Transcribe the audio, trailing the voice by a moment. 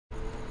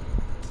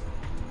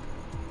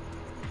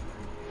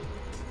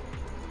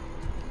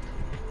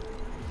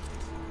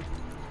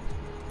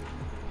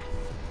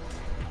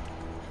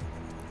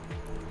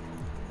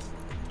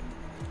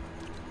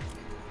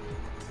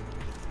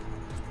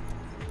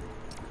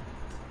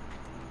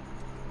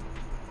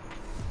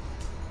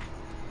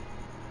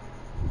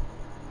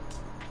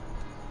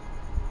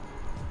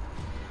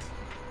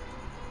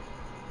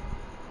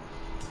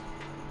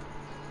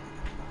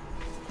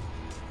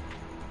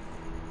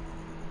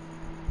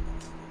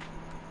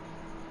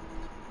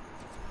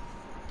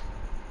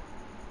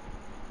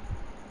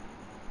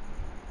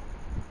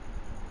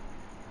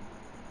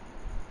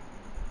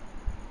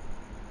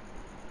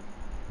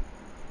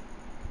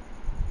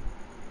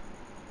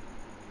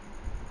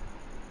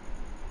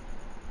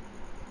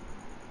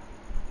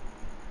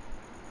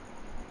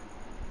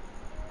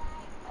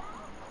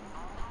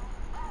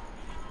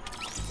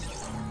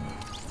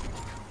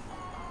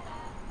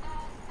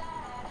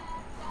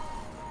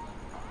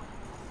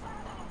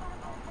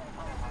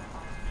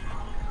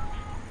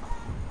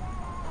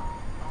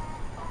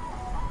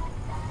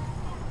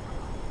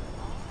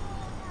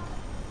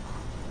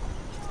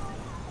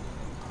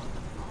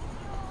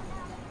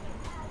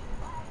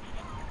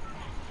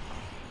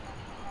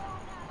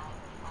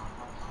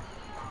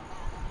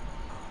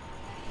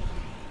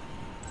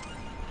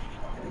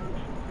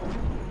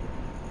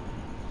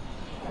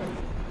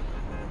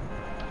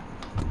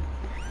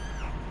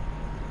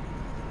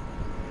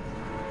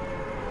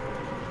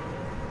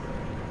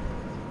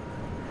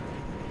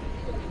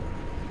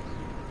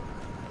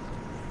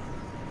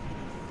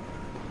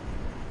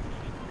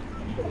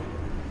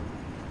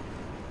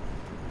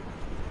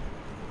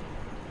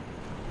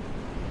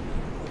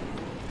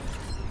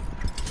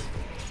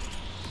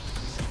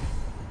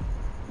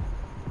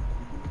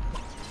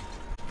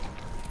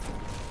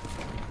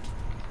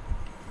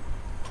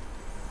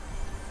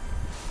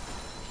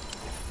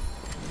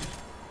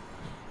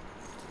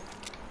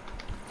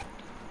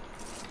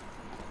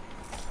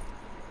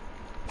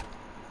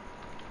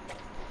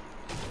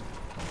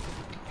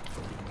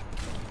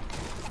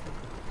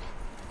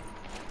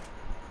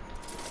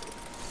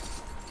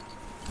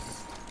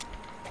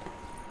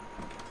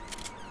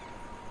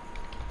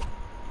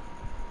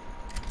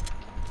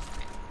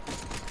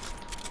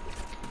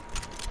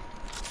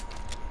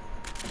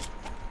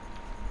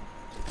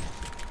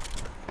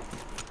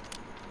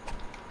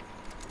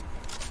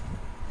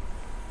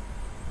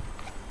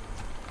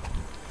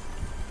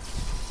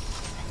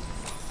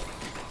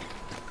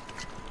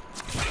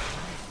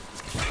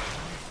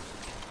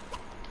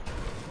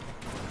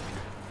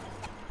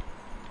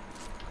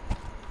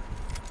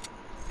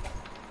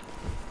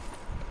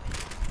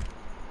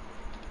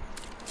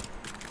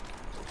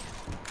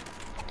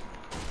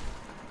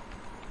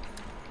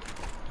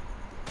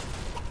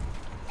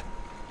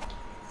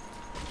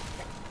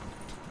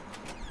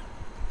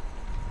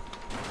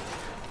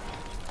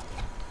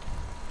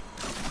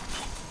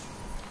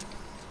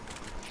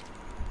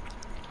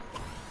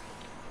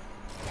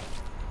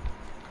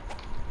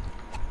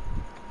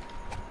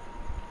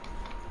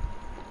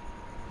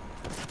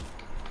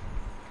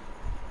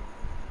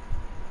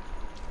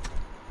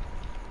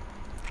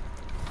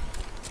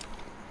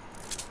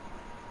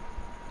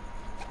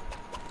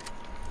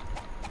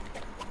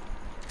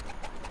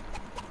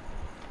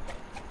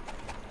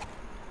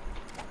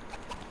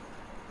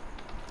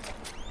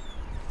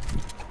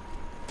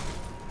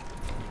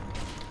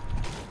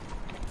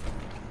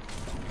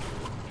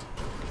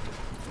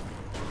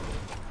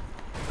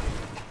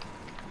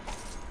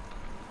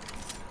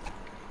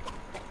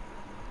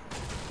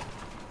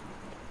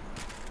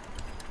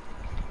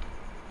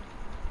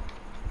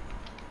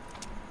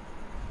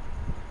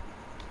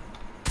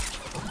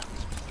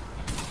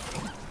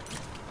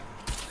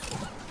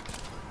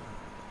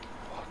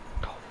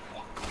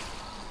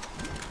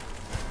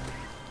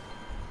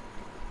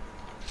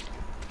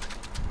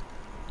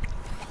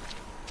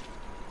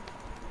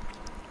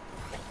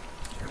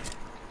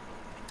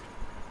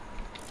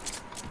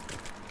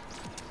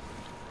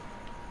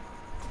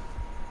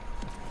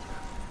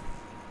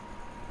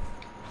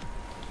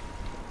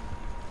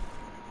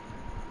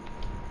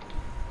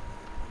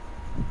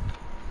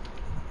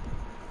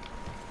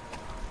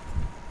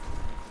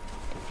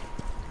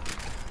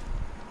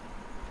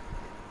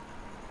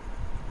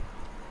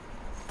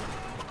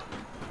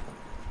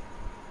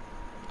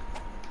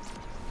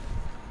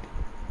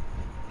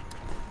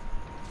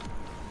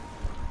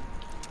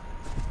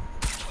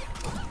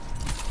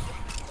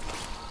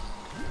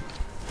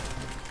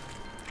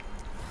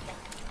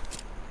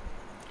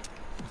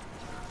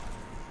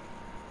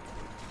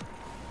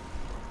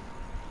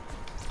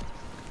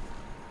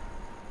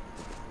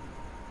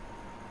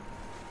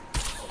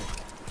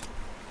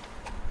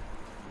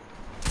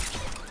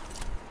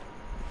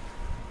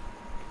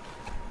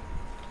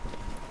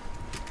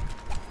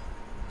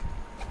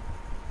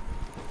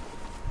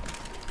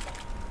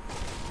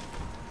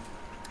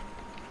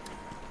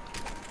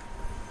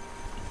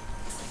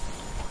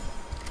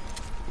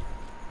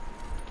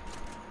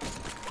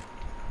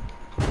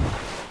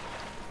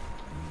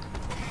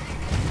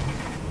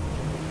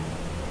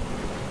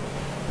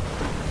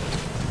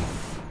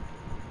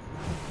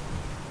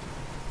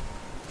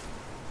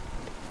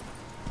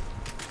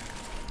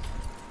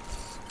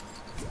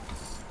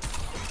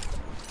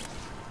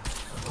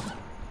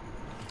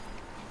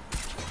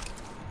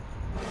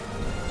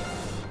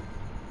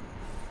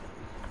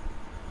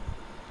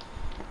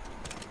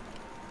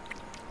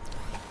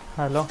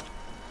Hello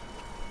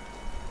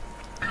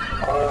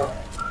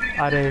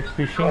अरे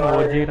fishing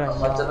OG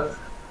Ranga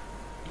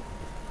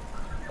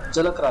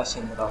మధ్యలో crash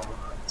అయింది రాహుల్.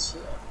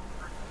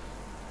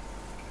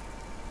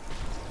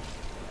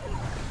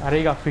 అరే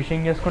ఇక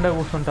ఫిషింగ్ చేసుకుంటే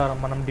కూర్చుంటారు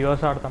మనం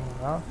డివోర్స్ ఆడతాం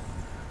కదా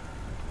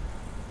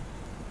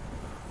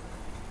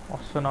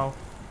వస్తున్నావు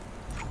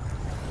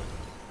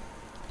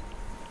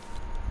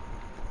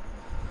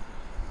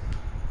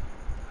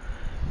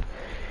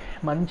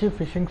మంచి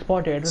ఫిషింగ్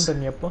స్పాట్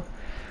ఏడుంటుంది చెప్పు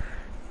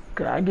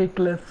క్రాగీ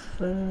క్లిఫ్స్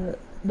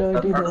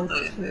డర్టీ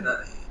రోడ్స్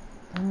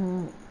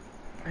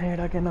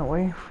ఏడాకైనా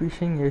పోయి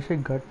ఫిషింగ్ చేసి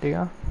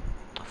గట్టిగా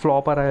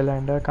ఫ్లాపర్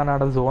ఐలాండ్ కానీ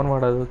ఆడ జోన్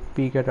పడదు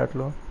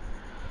పీకేటట్లు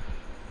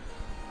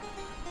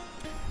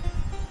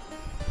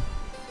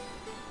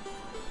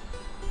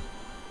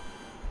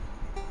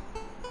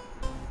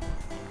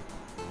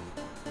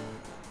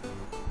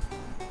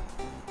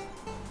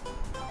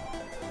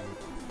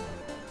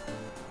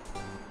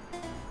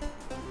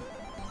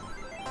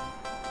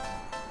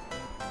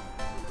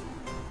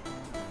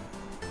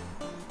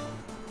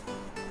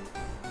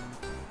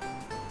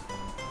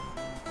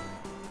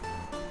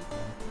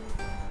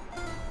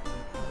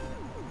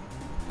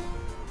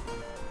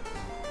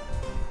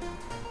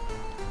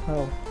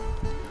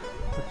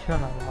వచ్చా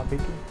నా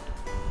లాబీకి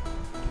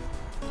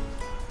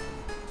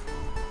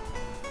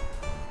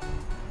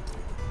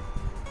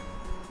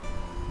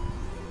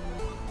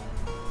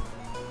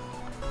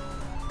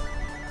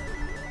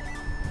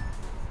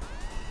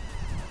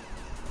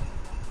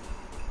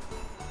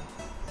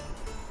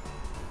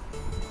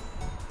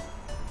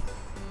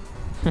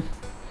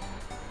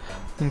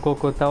ఇంకో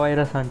కొత్త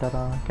వైరస్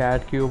అంటారా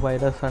క్యాట్ క్యూబ్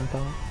వైరస్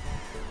అంటాం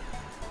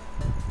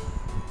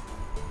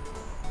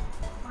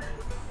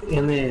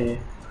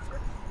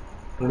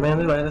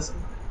ఏమైంది వైరస్?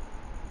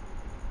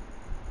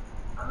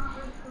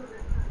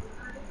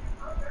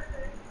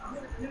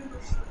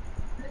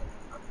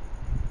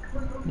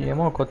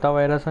 ఏమో కొత్త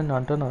వైరస్ అని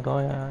అంటున్నారు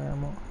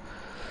ఏమో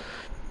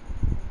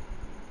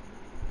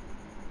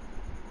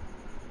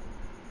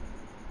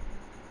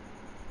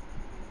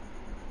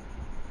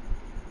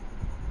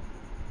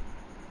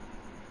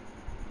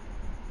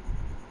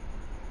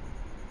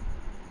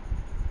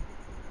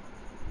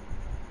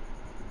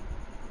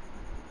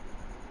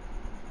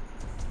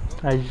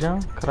Aisha,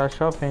 crush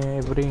of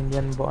every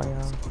Indian boy.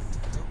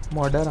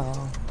 Murder.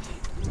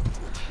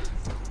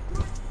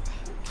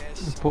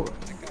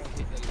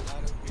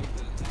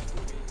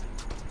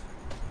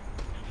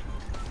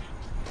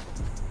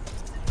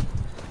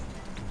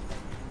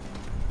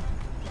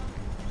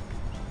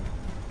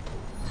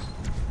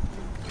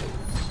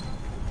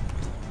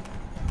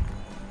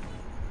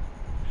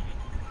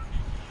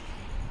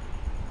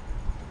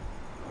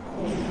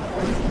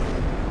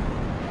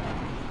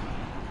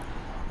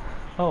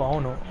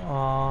 అవును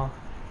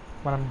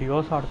మనం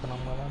డివోర్స్ ఆడుతున్నాం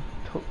కదా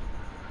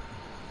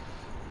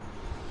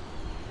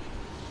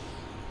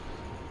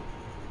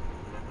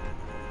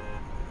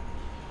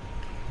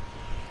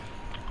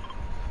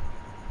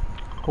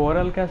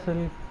కోరల్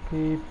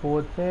క్యాసిల్కి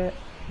పోతే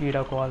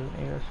ఈడకోవాలి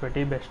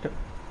స్వెటీ బెస్ట్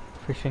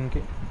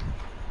ఫిషింగ్కి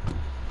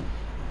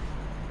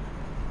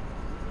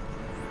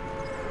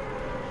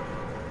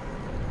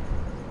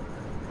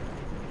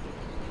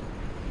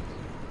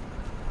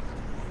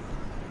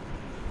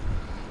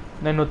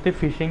నేను వచ్చి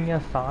ఫిషింగ్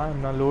చేస్తా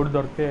నా లోడ్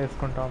దొరికితే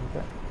వేసుకుంటా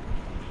అంతే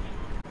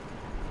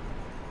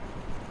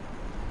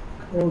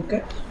ఓకే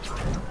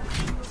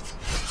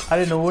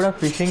అరే నువ్వు కూడా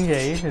ఫిషింగ్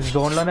చేయి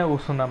జోన్లోనే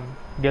కూర్చుందాం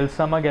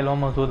గెలుస్తామా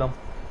గెలవమా చూద్దాం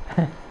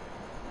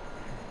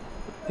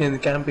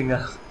క్యాంపింగ్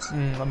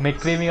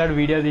మెక్రీమి గారు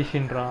వీడియో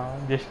తీసిండ్రా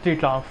జస్ట్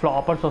ఇట్లా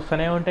ఫ్లాపర్స్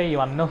వస్తూనే ఉంటాయి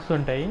ఇవన్నీ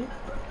వస్తుంటాయి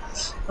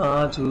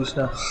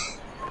చూసిన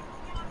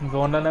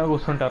జోన్లోనే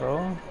కూర్చుంటారు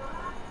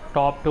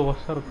టాప్ 2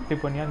 వస్తారు ఉత్తి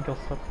పుణ్యానికి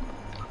వస్తారు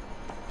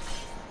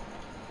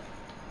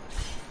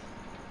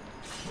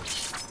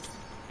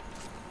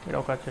ఇక్కడ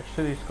ఒక చెస్ట్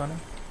తీసుకొని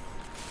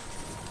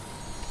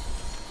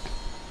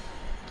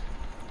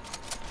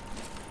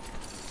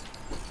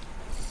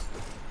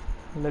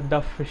let the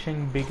fishing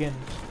begin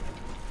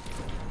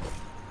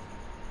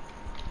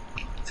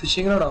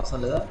fishing rod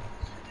అవసరం లేదా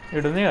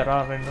ఇక్కడ ఉంది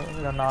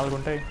కదా 4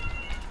 ఉంటాయి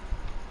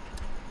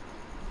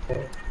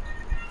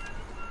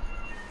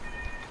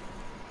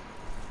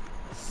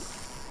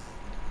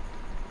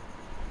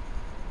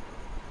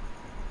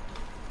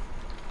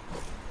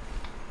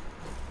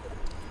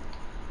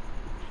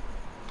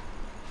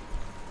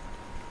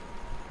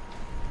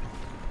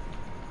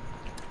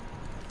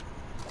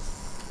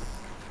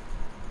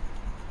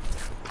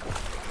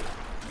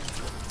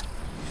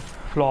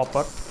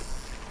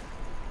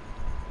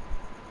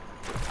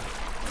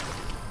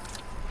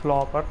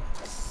flopper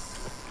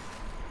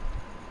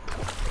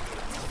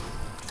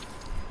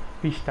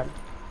pistol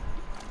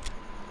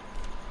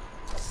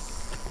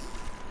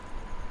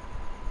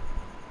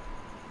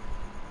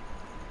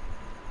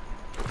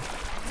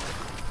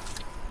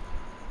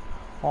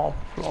hop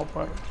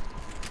flopper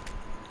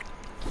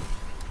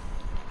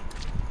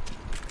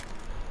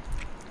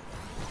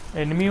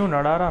enemy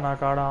ఉన్నాడారా నా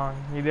కాడ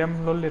ఇదేం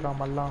లొల్లిరా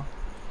మళ్ళా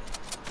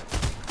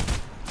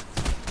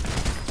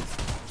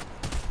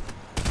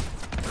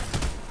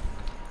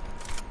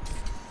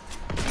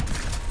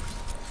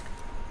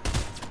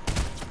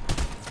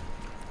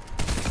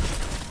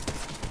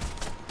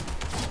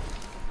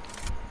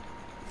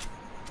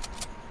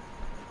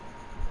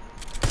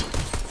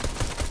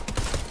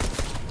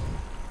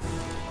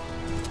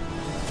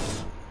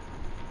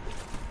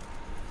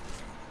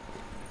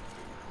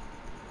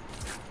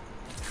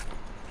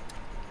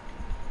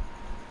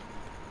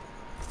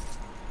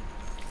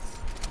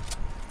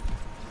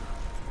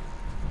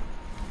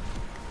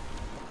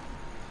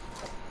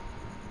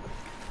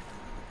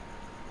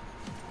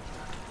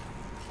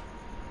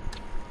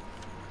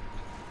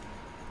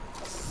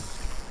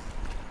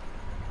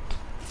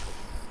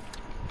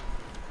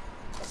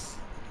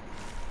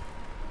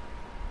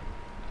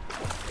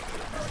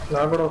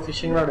నాకు కూడా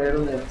ఫిషింగ్ రాడ్ ఏడు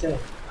చెప్తే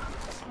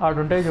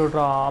ఆడుంటాయి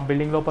చూడరా, ఆ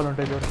బిల్డింగ్ లోపల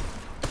ఉంటాయి చూడు.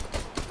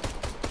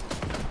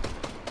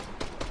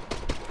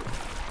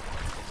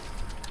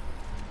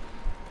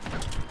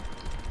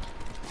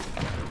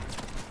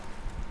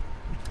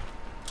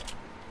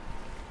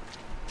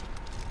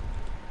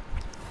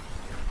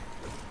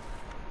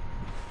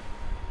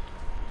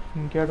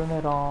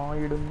 ఇంకేడున్నాయి రా,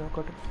 ఈడుంది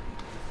ఒకటి.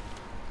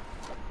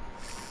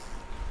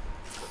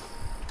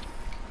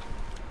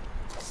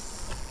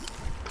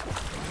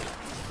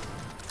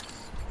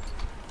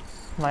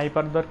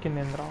 స్నైపర్ దొరికింది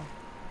ఏంద్రా.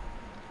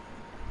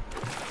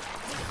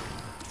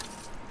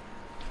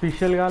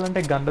 స్పెషల్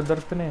కావాలంటే గంట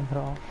దొరుకుతున్నాయి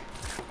ఏంద్రా.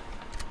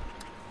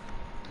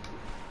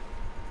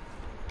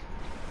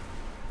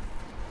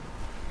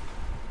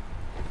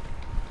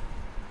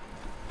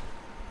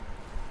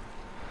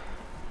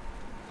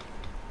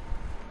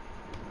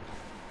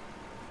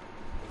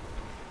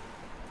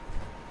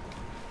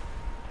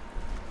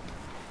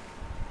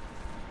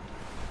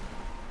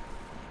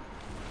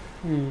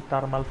 ఈ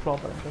థర్మల్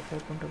ఫ్లాపర్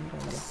ఎంతసేపు ఉంటుంది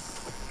మళ్ళీ.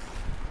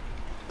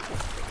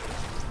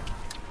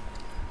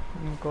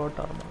 ఇంకో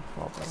థర్మల్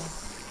ఫ్లాపర్.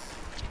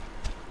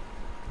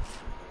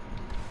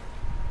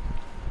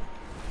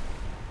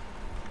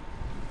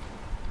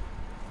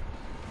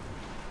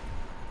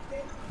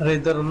 అరే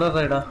ఇద్దరు ఉన్నారు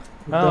రైడా.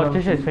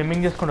 వచ్చేసే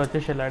స్విమ్మింగ్ చేసుకుంటూ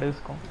వచ్చేసే లాడ్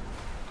తీసుకో.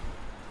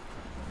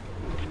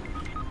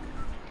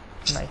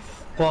 నైస్.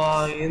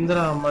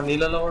 ఏంద్రా మా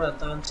నీళ్ళలో కూడా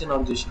ఎంత మంచి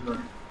నాకు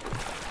చేసినాడు.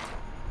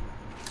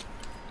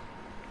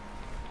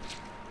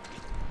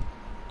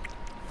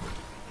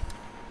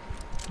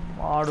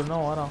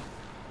 ఆడున్నావారా?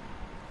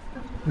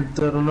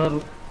 ఇద్దరు ఉన్నారు,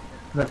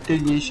 గట్టి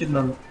చేసి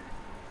నన్ను.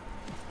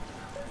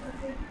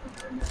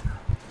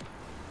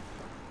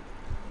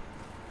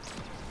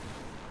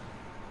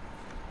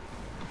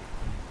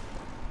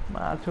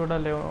 మ్యాచ్ కూడా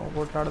లేవు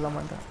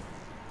కొట్లాడదామంటే.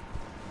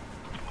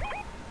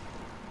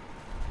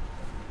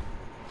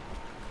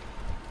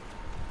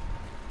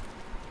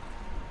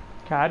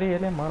 క్యారీ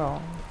చేయలే మరా.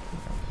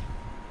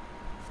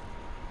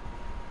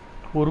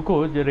 ఉరుకు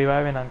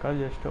రివైవ్ అయినాక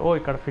జస్ట్. ఓ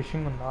ఇక్కడ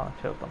ఫిషింగ్ ఉందా,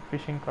 చెప్తాం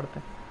ఫిషింగ్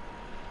కడితే.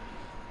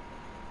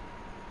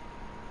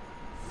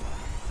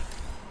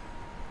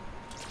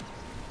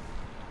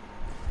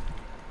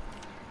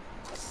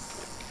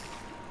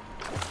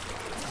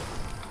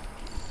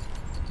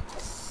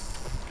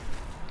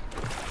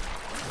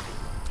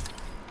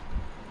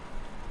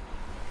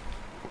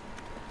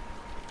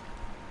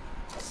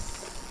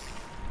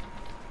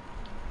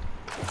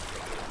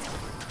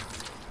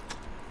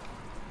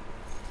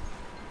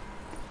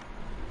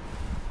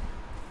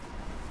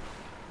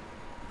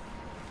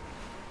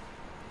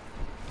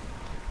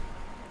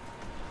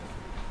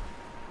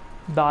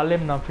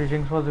 దాలేం నా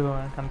ఫిషింగ్ స్పాట్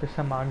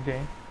కనిపిస్తే మార్క్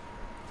చేయి.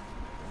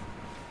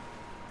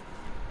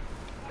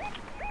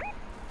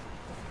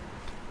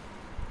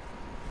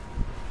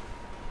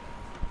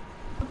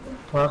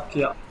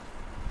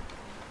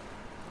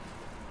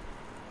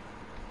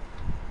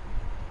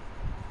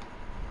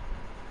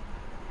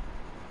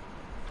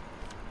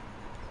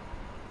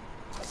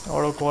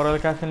 వాడు కోరల్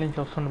క్యాసిల్ నుంచి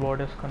వస్తుండే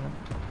బోర్డు వేసుకొని.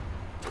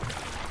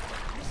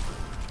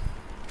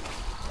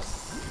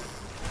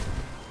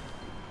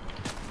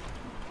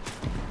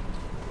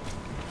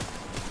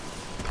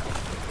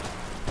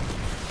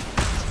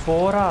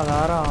 పోరా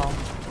దారా,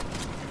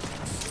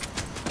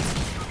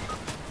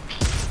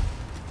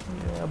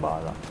 ఏ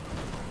బాధ.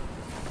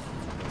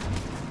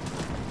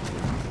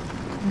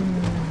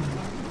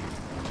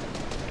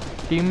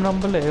 టీం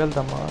నంబర్లు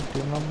వేయగలుగుతామా?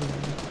 టీం నంబర్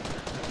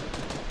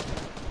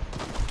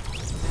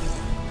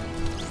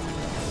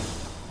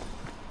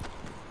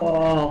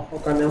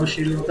ఒక నెంబర్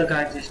షీల్డ్ మొత్తం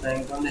కనెక్ట్ చేసిన,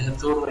 ఇంకొన్ని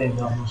హెల్త్ కూడా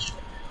పోయింది. ఆల్మోస్ట్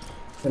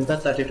ఎంత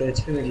 32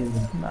 HP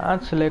మిగిలింది.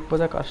 మ్యాచ్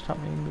లేకపోతే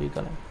కష్టం ఏం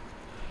బీకలే.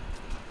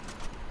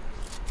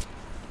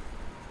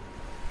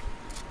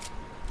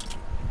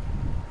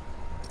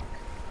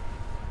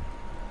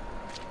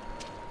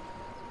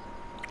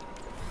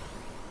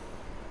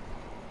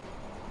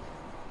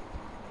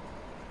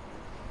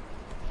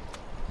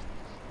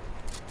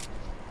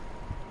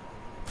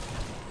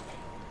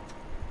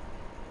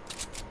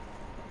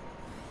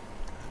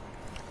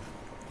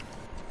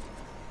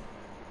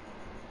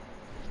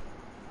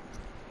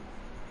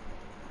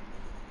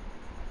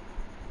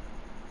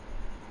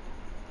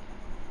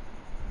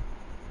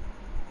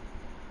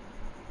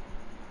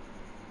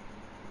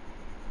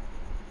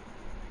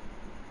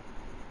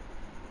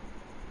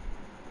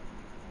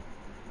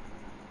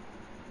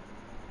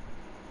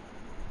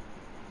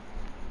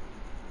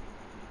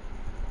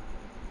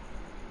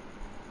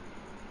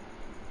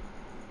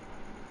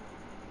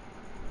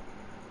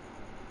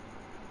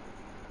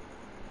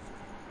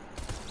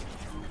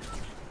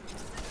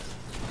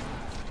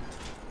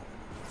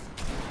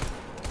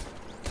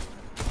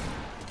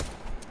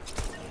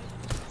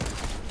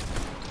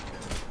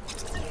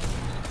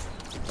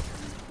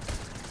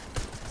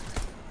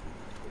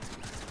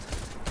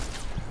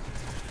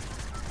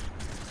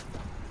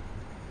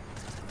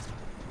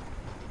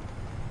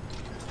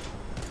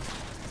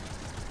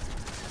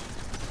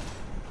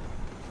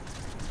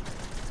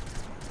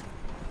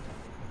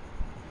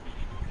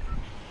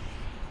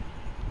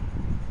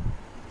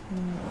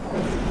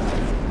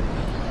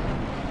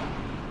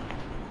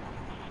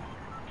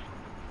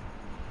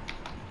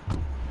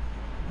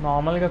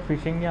 నార్మల్గా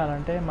ఫిషింగ్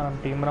చేయాలంటే మనం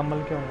టీమ్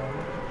రంబల్కే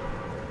ఉండాలి.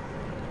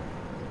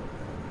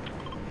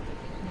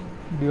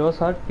 DEOs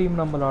are team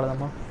Rumble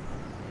ఆడదామా?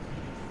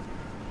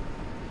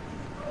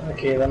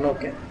 నాకు ఏదన్నా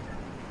ఓకే.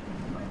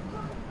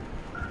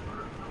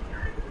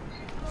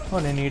 ఓ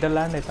నేను ఈట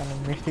ల్యాండ్ అవుతాను.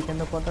 మిస్టేక్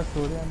ఎందుకు పోతా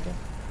స్టోరీ అంటే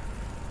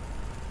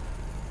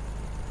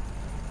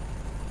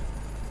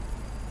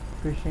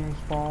ఫిషింగ్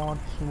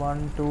స్పాట్స్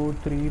 1 2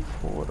 3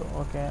 4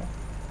 ఓకే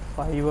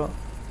 5.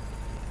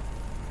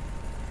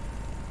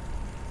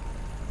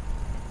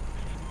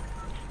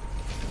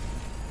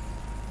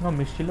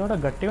 మిస్టీలో కూడా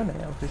గట్టిగా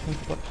ఉన్నాయి fishing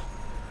spots.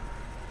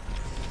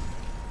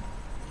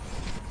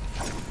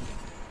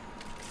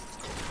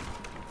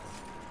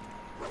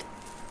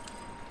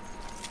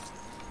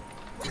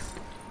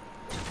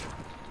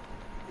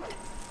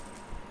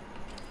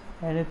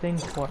 Anything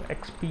for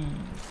XP.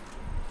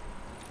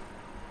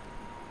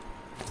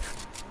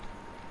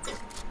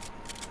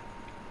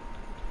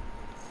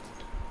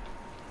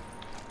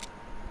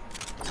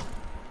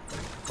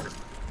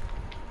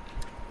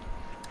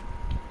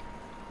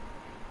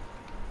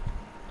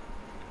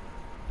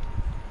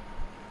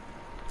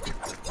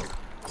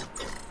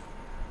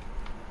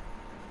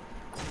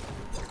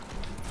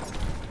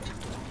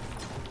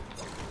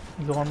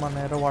 Zone మన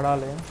ఎర్ర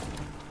పడాలి.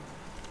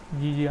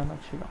 జీజీ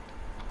అనొచ్చు ఇక.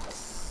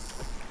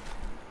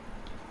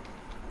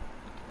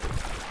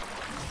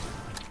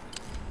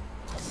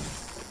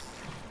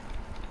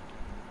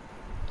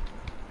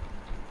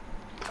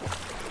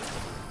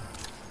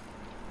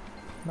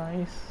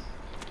 Nice.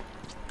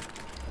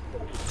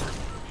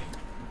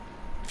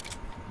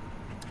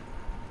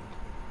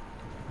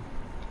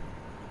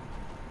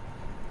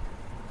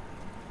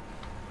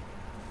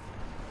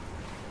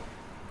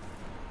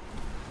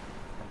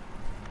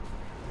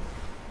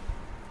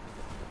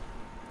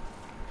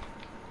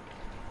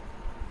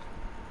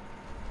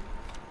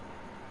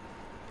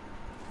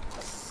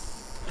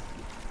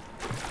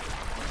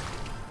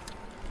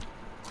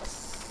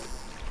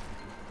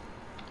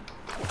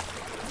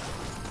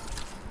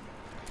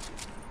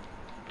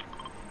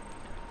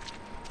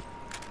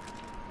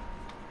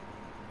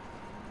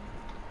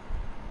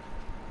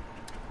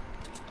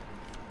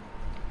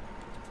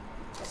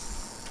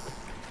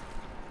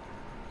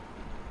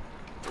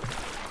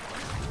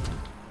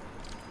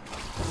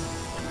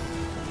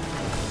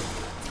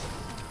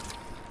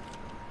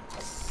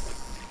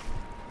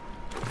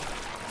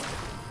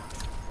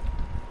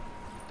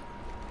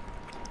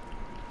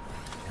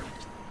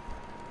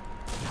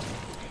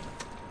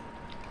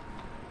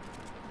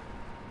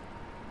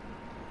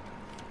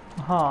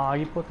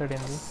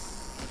 ఆగిపోతాడండి.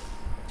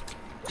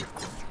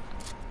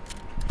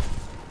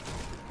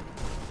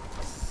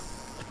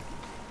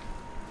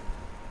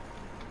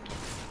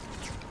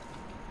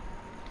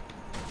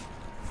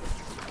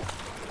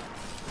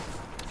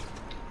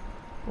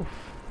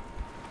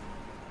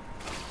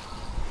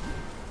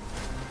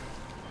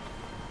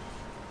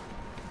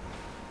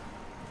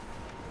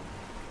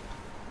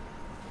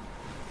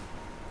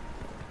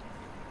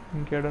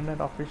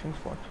 ఇంకేడున్నాయి fishing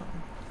spots?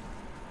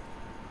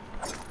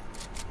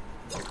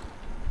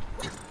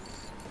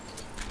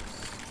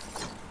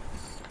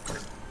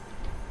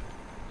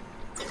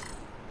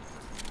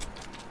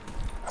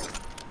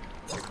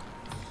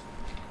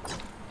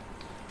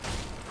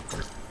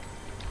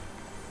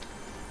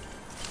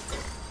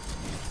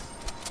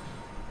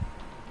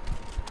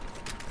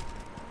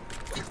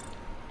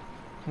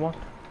 What?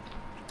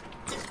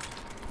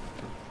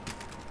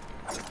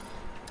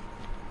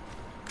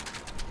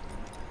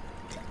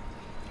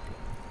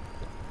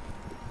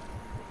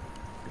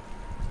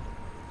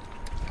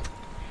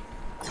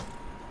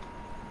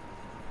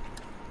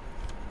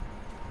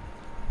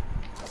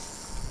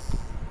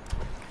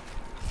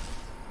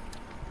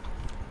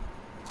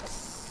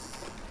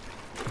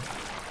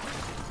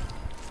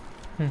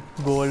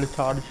 Gold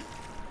charge.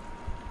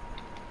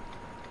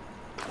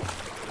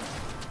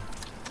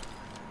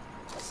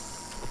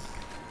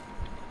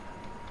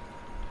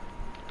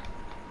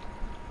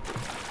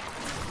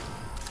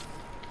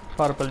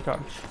 Purple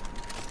charge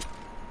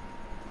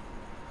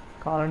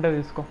కావాలంటే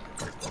తీసుకో.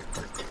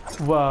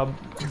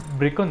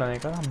 బ్రిక్ ఉందా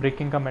ఇక్కడ?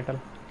 బ్రిక్ ఇంకా మెటల్.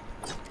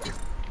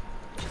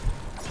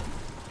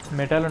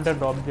 మెటల్ ఉంటే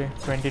డ్రాప్ చేయి.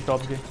 20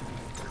 టాప్ చేయి.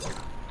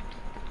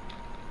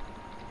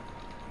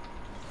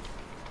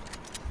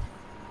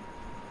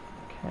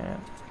 Okay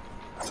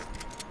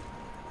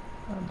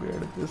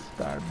upgrade this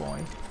bad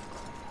boy.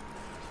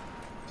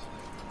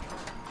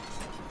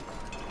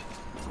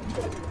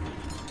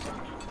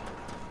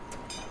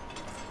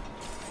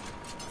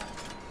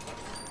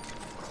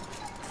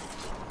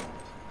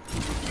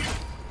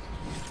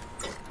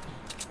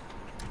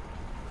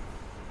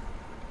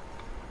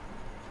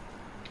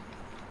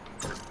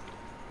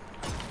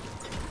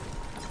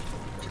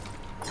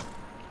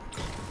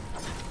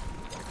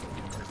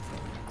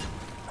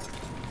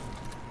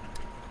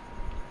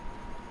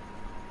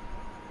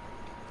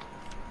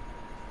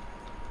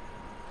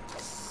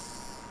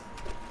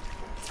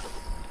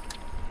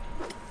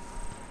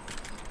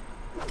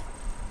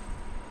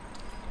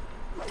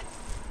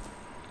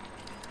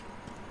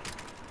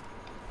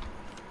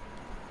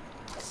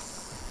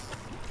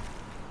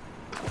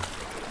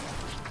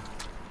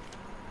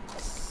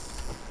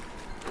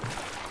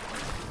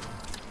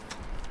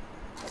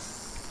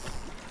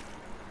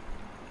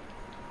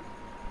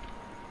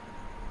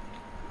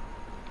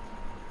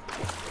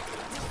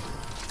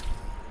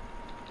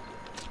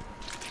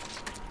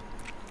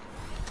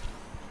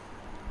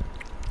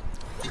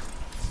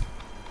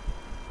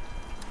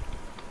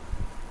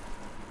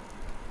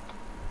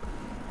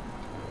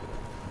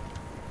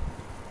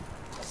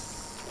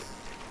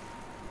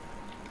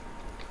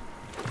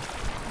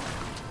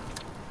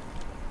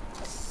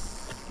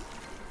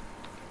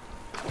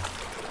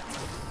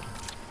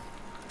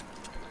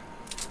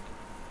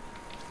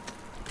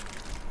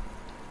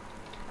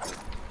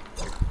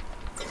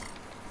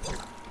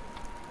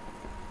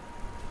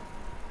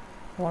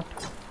 What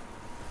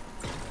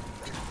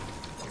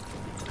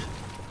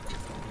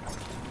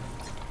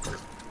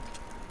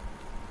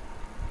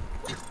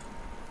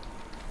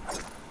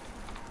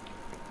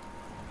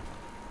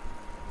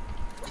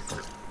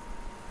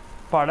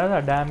పడదా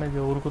డ్యామేజ్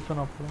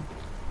ఊరుకుతున్నప్పుడు?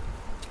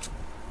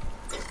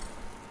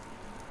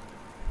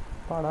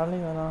 పడాలి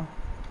కదా.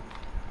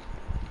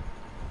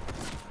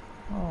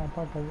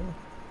 పట్టదు.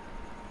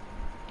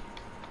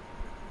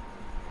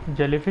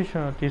 జెల్లీ ఫిష్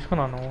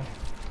తీసుకున్నాను నువ్వు?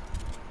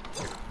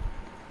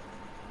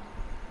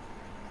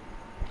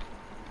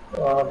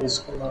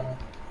 తీసుకున్నాను.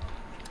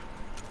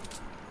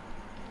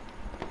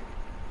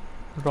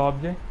 డ్రాప్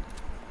చేయి.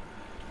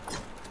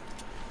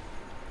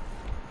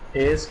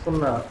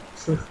 వేసుకున్నా.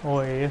 ఓ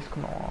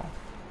వేసుకున్నావా?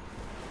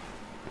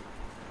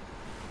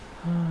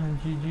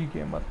 GG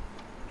gamer.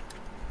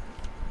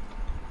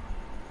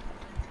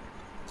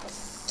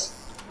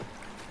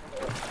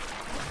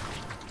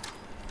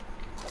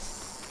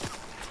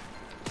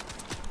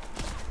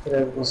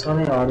 రేపు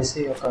కూర్చొని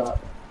ఆడిసి ఒక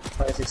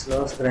 5-6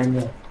 అవర్స్ గ్రైండ్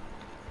చేయాలి.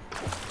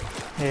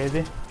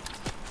 ఏది?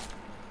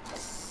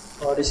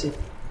 ఆడిసి.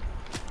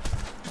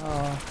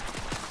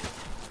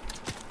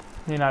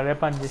 నేను అదే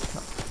పని చేసిన.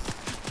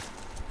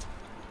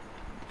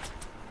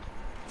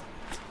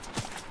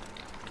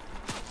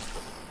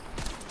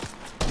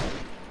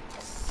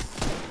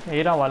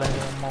 ఏ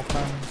రావాలండి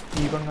మొక్క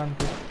ఈ పని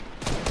అంతే.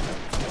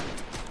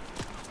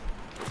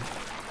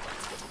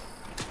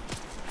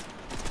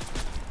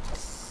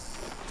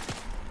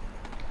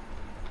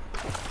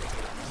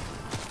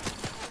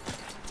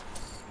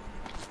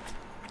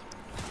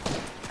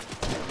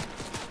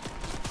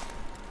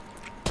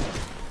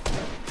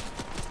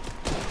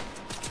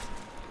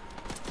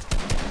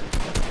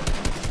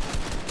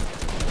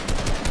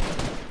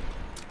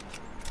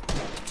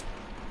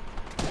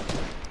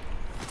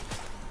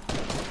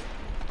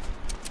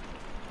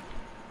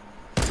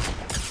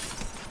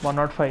 One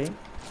not 5.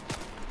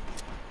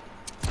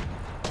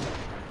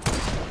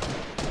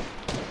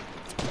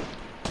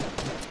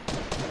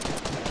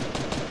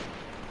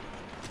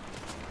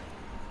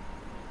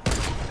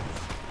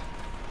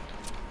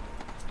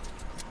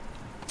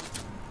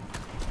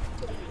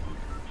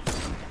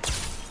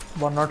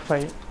 One not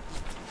 5.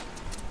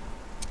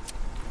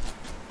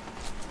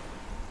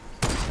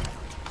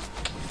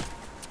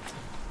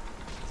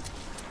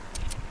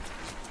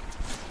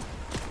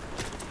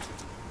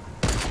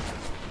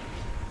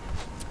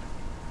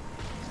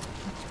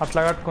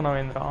 అట్లా కట్టుకున్నావు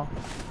ఏంద్రా?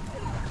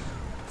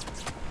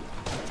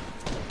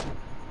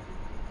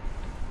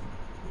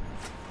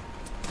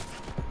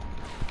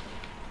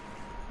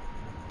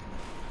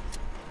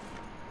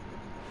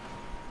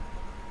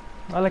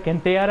 వాళ్ళకి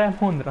ఎంత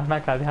ఏరేమో ఉందిరా,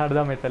 నాకు అది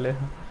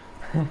అర్థమవుతలేదు.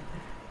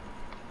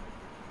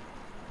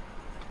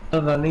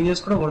 రన్నింగ్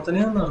చేసి కూడా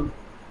కొడుతూనే ఉన్నారు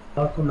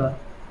కాకుండా.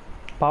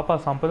 పాప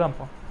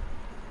సంపదంప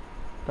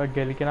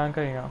గెలికినాక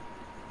ఇక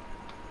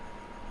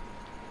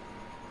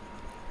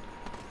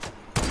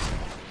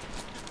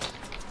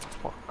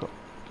పక్క.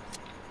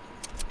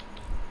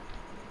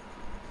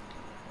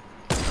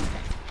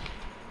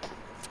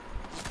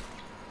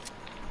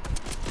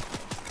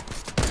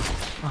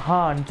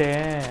 అంటే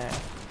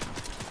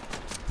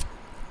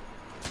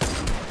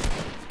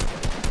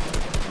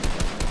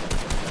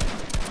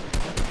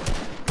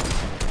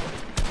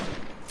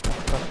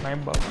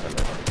స్నైప్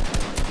బాగుంది.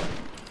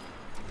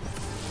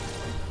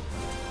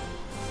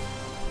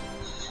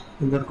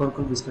 ఇద్దరు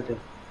కొడుకులు బిస్కెట్.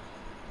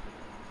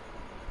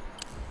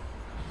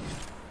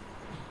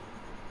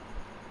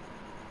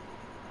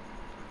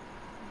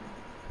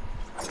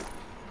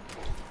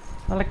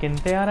 వాళ్ళకి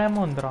ఎంత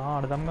ఏరేమో ఉందిరా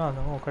అర్థం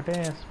కాదు. ఒకటే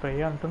స్ప్రే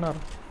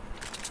అంటున్నారు.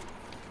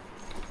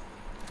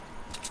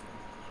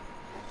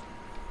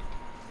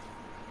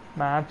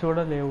 మ్యాచ్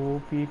కూడా లేవు,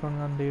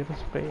 పీకొన్న దగ్గర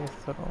స్ప్రే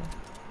చేస్తారు.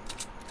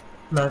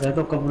 నాకైతే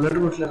ఒక బుల్లెట్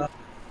కొట్టలేదా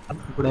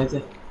ఇప్పుడైతే.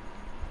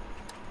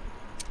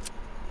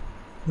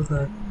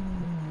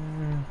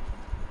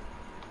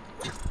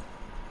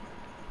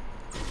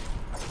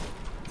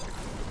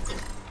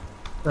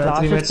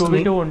 లాస్ట్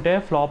 2v2 ఉంటే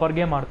ఫ్లాపర్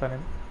గేమ్ ఆడతా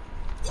నేను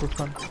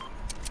కూర్చొని.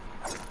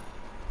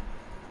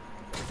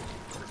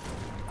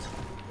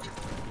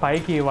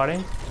 పైకి వాడే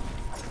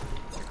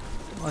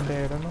అంటే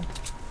ఏడను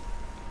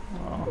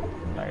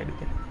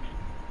లైట్కి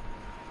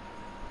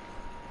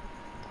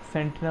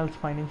సెంటినల్స్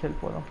పైనుంచి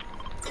వెళ్ళిపోదాం.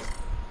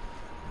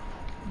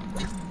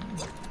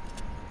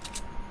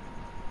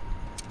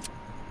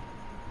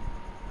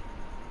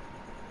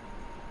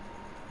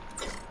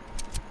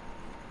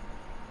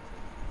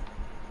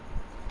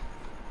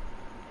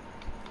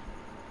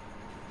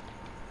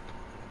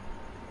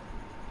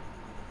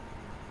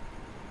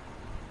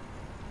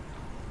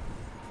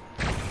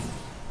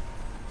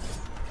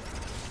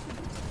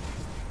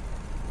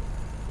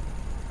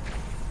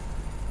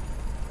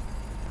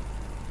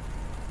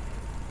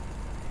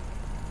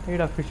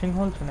 ఇక్కడ ఫిషింగ్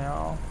హోల్స్ ఉన్నాయా?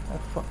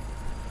 F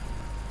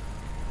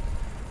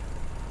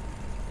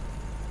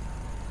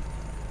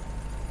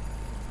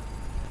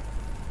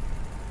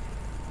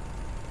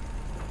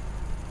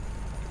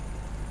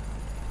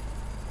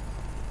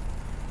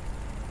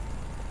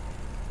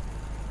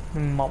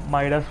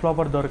మైడస్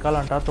flapper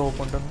దొరకాలంట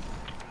తోపుకుంటాను.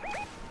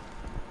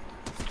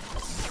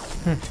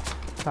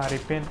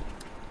 సరిపోయింది.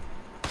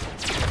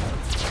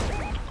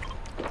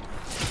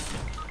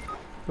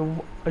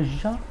 నువ్వు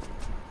అయ్యా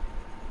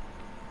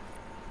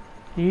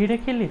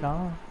ఈడకెళ్ళిరా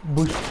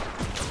బుష్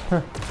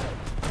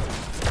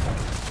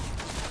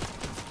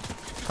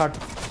కట్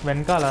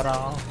వెనకాలరా.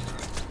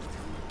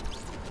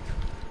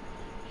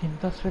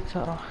 ఇంత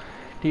స్ట్రెచ్చారా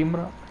టీమ్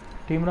రా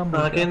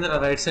నాకేంద్ర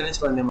రైట్ సైడ్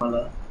నుంచి పండి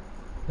మళ్ళా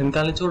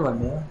వెనకాల నుంచి కూడా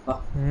పండి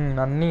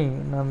అన్నీ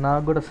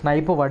నాకు కూడా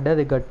స్నైప్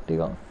పడ్డది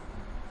గట్టిగా.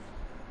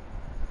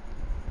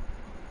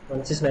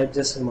 మంచి స్నైప్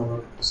చేస్తుంది మన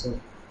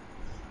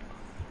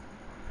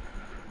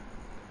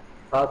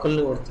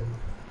ఆకుల్ని కొడుతుంది.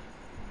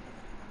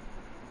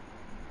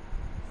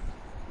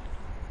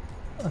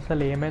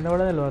 అసలు ఏమైందో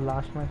కూడా తెలియదు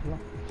లాస్ట్ మ్యాచ్లో.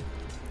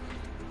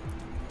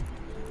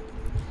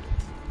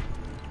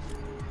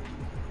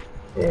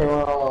 ఏమో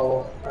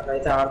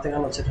నాకైతే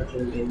ఆర్థికంగా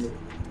వచ్చేటట్లు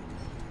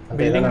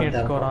బిల్డింగ్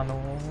నేర్చుకోరా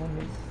నువ్వు,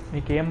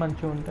 నీకేం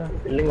మంచిగా ఉంటే.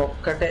 బిల్డింగ్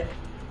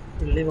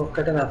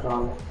ఒక్కటే నాకు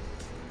రాను.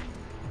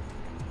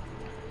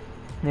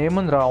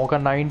 ఏముందిరా ఒక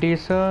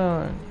 90s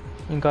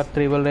ఇంకా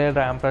 3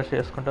 ర్యాంప్ రష్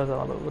చేసుకుంటే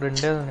చాలు.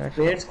 రెండే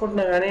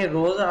నేర్చుకుంటున్నా కానీ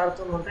రోజు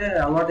ఆడుతుంటే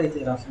అలవాటు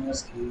అవుతాయి నా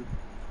ఫింగర్స్కి.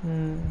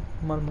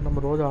 మరి మనం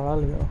రోజు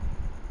ఆడాలి కదా.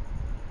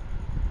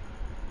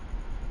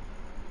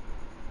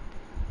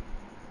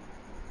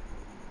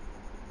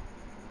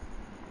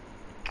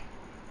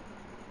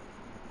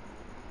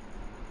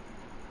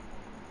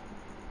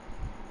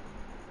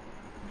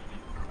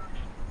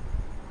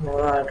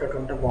 ఆడేటట్టు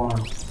ఉంటే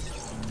బాగుంది.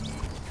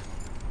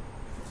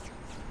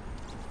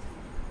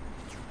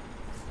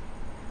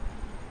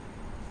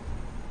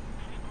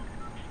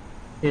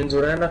 నేను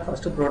చూడండి నాకు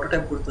ఫస్ట్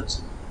ప్రోటోటైప్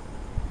గుర్తొచ్చింది.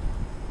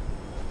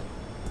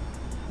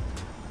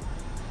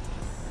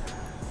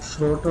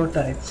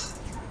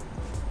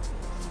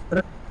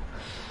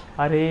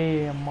 అరే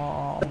అమ్మా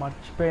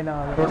మర్చిపోయినా.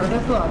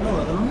 ప్రోటోటైప్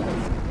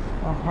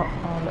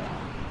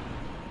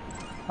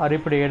అరే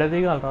ఇప్పుడు ఏడ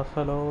దిగాలి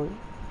అసలు.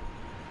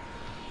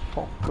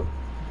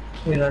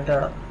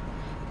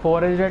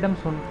 4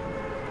 ఐటమ్స్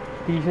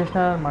తీసేసిన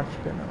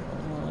మర్చిపోయినా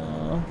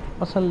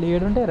అసలు.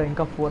 ఏడుంటాయి రా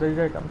ఇంకా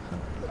 4 ఐటమ్స్.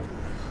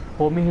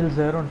 హోమీ హిల్స్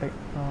దగ్గర ఉంటాయి.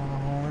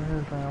 హోమీ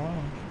హిల్స్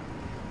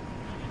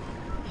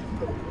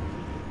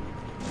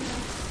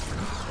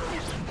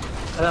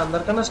అదే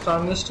అందరికన్నా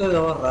స్ట్రాంగెస్ట్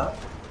ఎవర్రా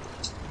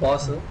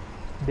బాస్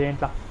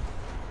దేంట్లో?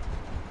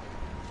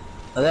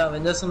 అదే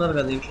అవెంజర్స్ ఉన్నారు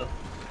కదా దీంట్లో.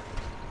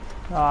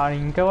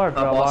 ఇంకా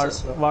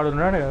వాడు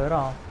ఉన్నాడు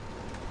కదరా.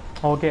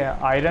 Okay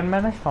iron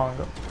man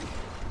strong.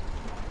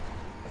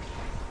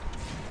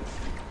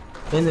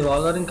 ఏంది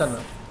వాల్వరిన్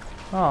కన్నా?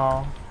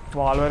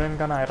 వాల్వరిన్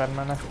కన్నా ఐరన్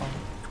మ్యాన్ స్ట్రాంగ్.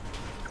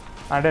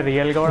 అంటే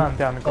రియల్గా కూడా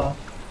అంతే అనుకో.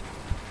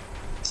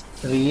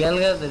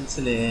 రియల్గా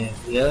తెలుసులే,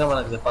 రియల్గా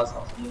మనకు చెప్పాల్సిన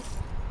అవసరం లేదు.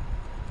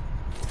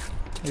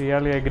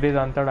 రియల్గా ఎగ్రీజ్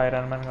అంటాడు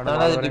ఐరన్ మ్యాన్ కూడా.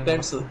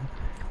 డిపెండ్స్.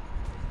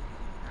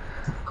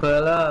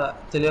 ఒకవేళ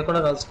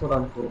తెలియకుండా కలుసుకోరు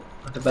అనుకో,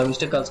 అంటే బై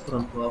మిస్టేక్ కలుసుకోరు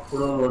అనుకో,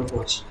 అప్పుడు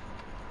ఓడిపోవచ్చు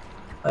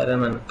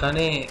ఐరన్ మ్యాన్.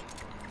 కానీ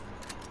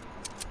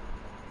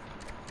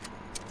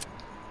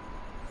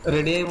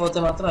రెడీ అయిపోతే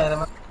మాత్రం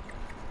ఐరన్ మ్యాన్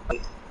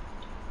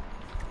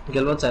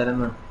గెలవచ్చు. ఐరన్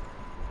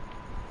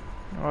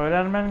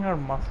మ్యాన్ కూడా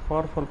మస్త్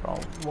పవర్ఫుల్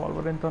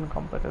వాల్వరిన్తో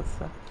కంపేర్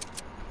చేస్తే.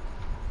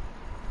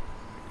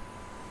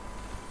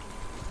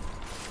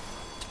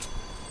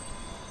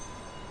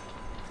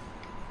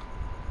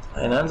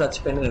 అయినా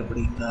చచ్చిపోయింది ఇప్పుడు,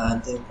 ఇంకా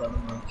అంతే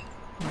మనకి.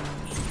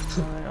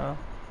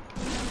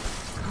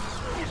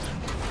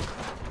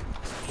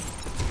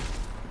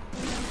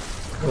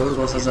 ఎవరి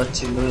కోసం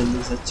చచ్చిండు,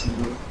 ఎందుకు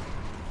చచ్చిండు?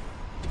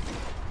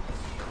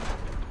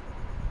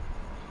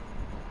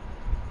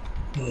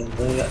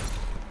 ఏందో ఇక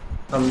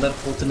అందరు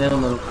పోతూనే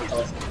ఉన్నారు.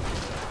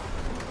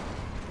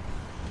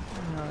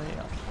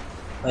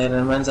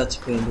 ఐరన్ మ్యాన్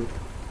చచ్చిపోయింది.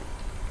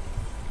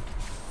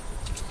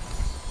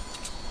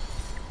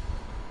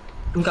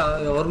 ఇంకా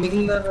ఎవరు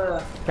మిగిలినారు?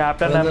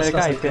 కెప్టెన్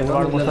అమెరికా అయిపోయింది,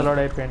 వాడు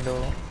ముసలోడు అయిపోయిండు.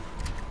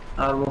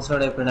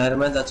 ముసలోడు అయిపోయిండు. Iron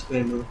man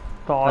చచ్చిపోయిండు.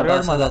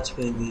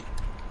 చచ్చిపోయింది.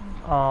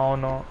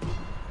 అవును.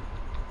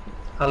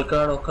 హల్క్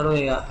గాడు ఒక్కడు.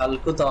 ఇక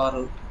హల్క్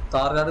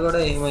థార్ గాడు కూడా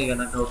ఏమో ఇక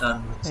నాకు డౌట్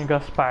అనిపించింది. ఇంకా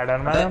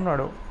స్పైడర్ మ్యాన్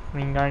ఉన్నాడు.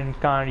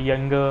 ఇంకా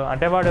యంగ్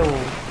అంటే వాడు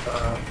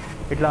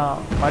ఇట్లా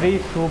మరీ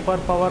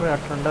సూపర్ పవర్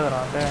అట్లా ఉండదు రా.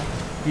 అంటే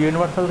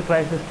యూనివర్సల్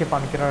క్రైసిస్కి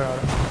పనికిరాడు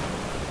వాడు.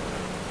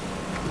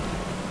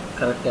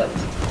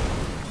 కరెక్ట్.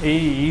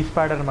 ఈ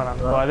స్పైడర్ మ్యాన్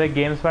అనుకో, అదే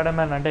గేమ్ స్పైడర్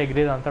మ్యాన్ అంటే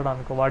ఎగ్రీజ్ అంటాడు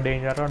అనుకో. వాడు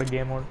డేంజర్, వాడు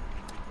గేమ్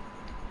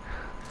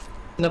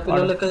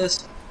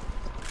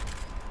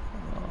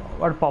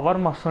వాడు పవర్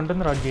మస్తు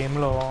ఉంటుంది రా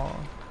గేమ్లో.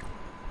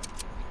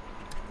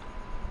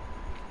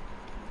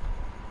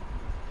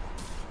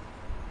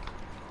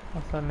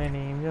 అసలు నేను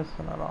ఏం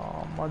చేస్తున్నారా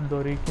అమ్మ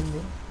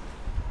దొరికింది.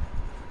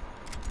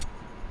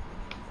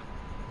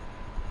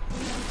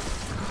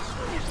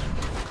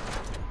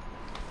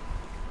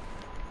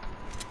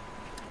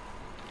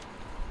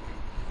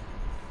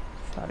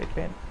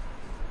 సరిపోయింది.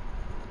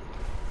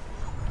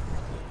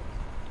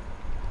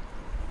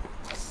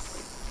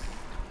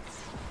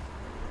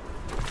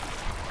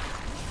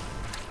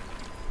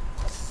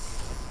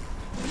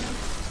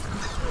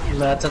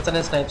 మ్యాచ్ అంతా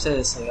నేను స్నైప్సే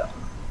చేస్తాను ఇక.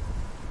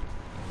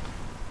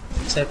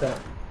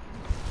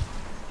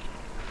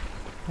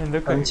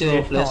 ఎందుకు మంచి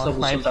ప్లేస్ లో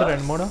స్నైప్స్ కూర్చుంటా.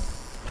 2-3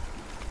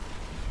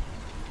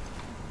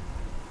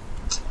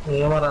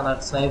 ఏమరా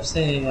నాకు స్నైప్స్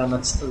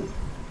నచ్చుతుంది.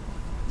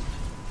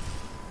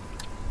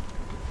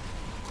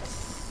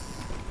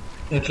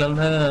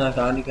 ఎట్లన్నా నాకు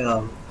ఆడికి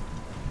రాదు.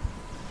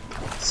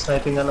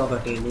 స్నైపింగ్ అని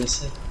ఒకటి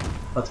వేసి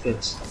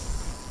బతికేచ్చు.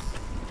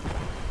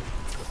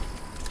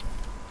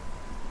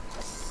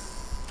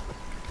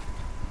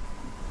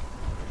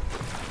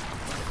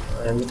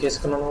 ఎందుకు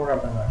వేసుకున్నాను కూడా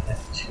అర్థం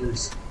కావట్లేదు.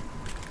 షీల్డ్స్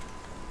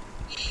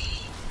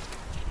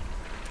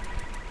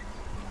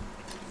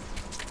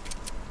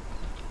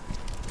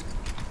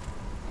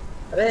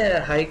అరే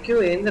హైక్యూ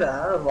ఏందిరా?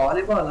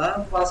 వాలీబాలా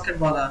బాస్కెట్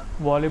బాలా?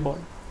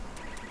 వాలీబాల్.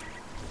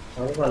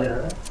 వాలీబాల్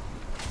కదా.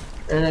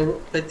 నేను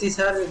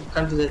ప్రతిసారి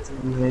కన్ఫ్యూజ్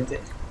అవుతున్నాను నేనైతే.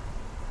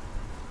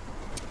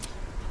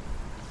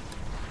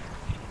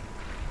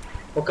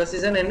 ఒక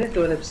సీజన్ ఎన్ని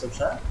 12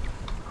 ఎపిసోడ్సా?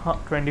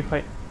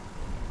 25.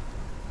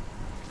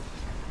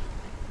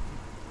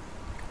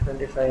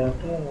 25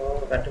 అంటే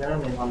గట్టిగా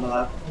నేను 100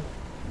 దాకా.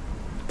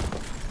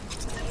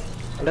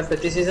 అంటే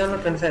ప్రతి సీజన్లో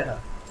 25.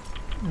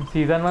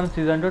 Season 1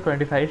 season 2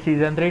 25,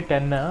 season 3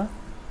 10,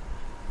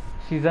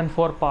 season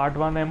 4 part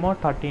 1 ఏమో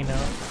 13,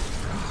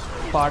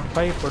 పార్ట్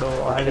 5 ఇప్పుడు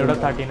అది కూడా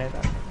 13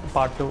 అవుతుంది,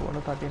 పార్ట్ 2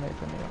 కూడా 13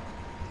 అవుతుంది.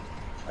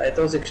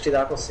 అయితే 60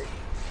 దాకా వస్తాయి.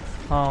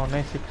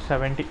 ఉన్నాయి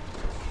 70.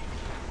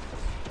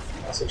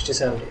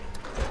 60-70.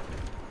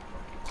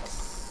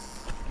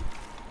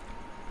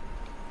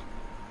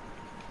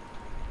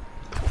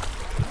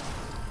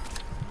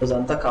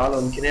 రోజంతా కాలు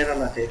వణికినేరా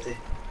నాకైతే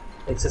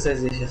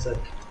ఎక్సర్సైజ్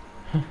చేసేసరికి.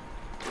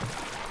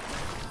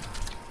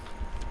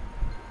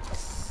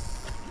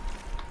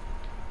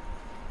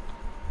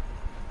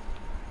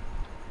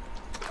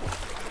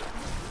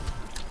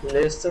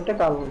 లేస్తుంటే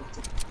కాలు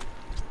వణుకుతుంది.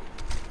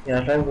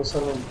 అట్లా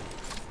కూర్చొని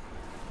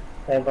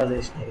టైం పాస్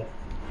చేసినాయి.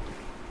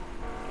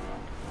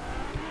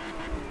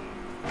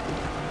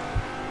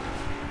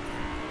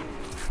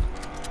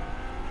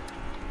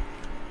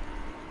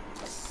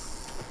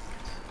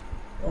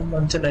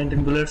 మంచిగా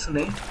 19 బుల్లెట్స్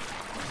ఉన్నాయి.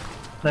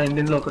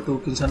 19లో ఒక 2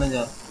 kills అనే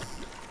చాలు.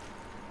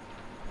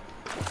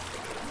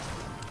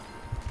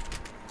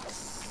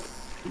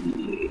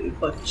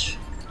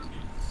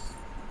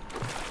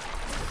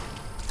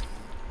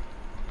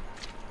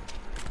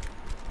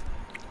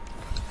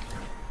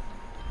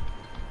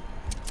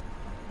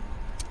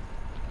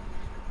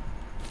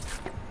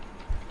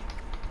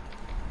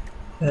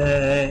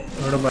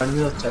 ఎవడో బండి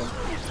మీద వచ్చాడు.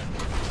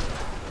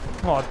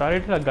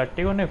 అథారిటీలో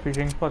గట్టిగా ఉన్నాయి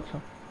ఫిషింగ్ స్పాట్స్.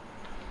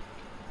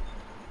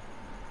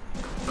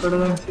 ఇక్కడ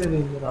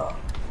రా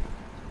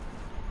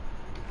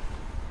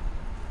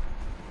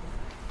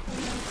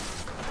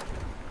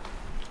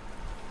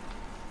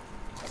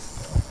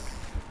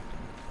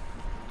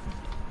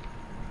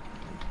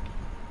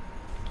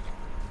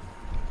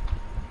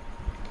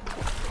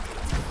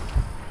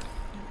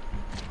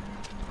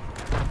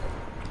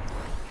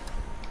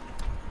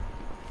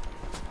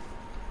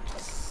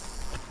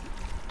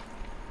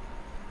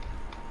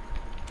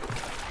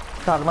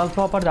థర్మల్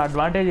స్వాపర్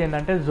అడ్వాంటేజ్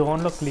ఏంటంటే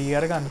జోన్లో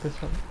క్లియర్గా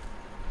అనిపిస్తుంది,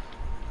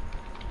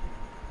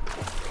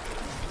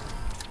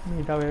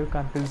 మిగతా వేవ్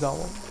కన్ఫ్యూజ్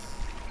అవ్వవు.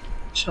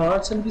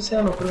 షార్ట్స్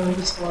అనిపిస్తాను ఒకరు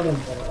అనిపిస్తున్నాడు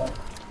అంటారా?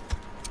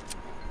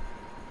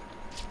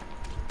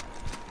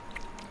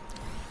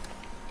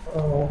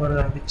 ఒకడు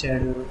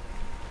కనిపించాడు.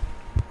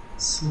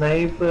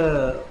 స్నైప్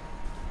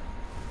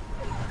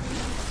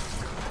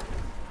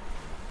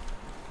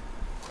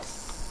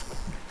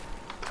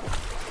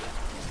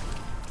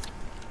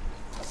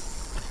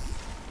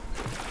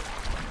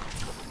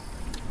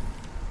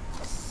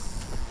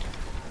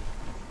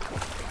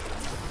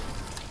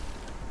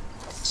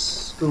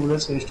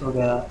बुलेट्स वेस्ट हो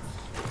गया.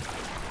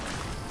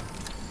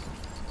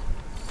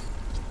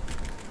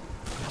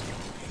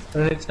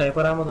 एक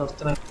స్నైపర్ ఆమో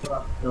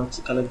వస్తున్నాయి వచ్చి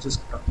కలెక్ట్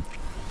చేసుకుంటాం.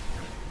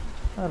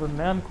 అది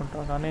ఉన్నాయి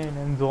అనుకుంటా కానీ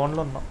నేను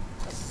జోన్లో ఉన్నా.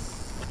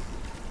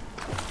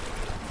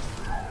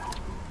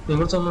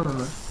 నేను జోన్లో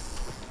ఉన్నా.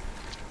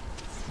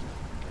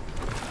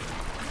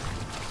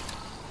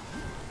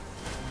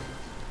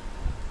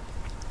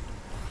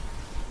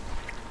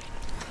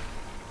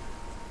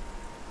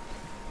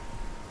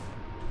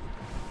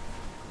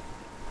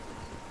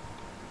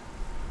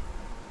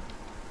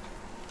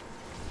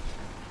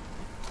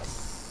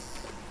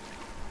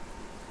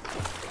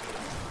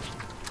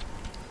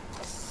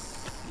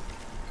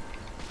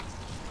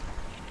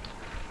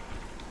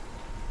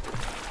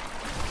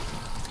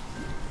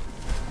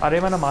 అరే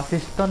మనం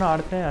అసిస్ట్తో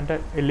ఆడితే అంటే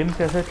ఎలిమ్స్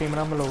చేసే టీమ్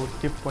రమ్లో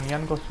వచ్చి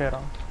పుణ్యానికి వస్తారా?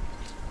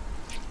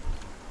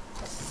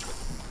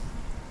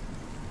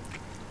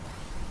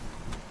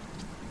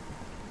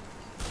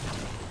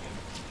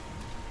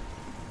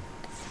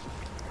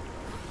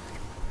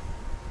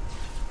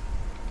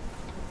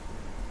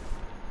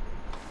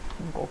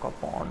 ఇంకొక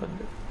పాండ్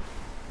ఉంది,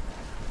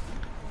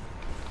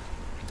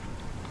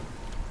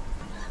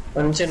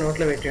 మంచి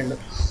నోట్లో పెట్టిండు.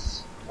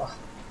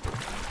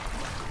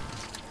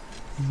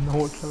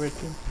 నోట్లో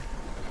పెట్టి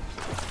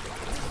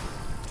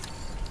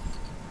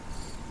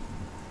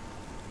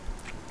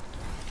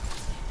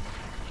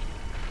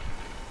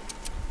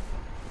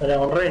అరే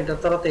అవునరా ఇంటర్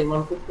తర్వాత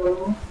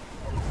ఏమనుకుంటున్నావు?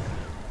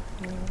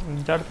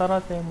 ఇంటర్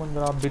తర్వాత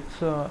ఏముందిరా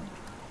బిట్స్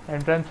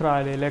ఎంట్రన్స్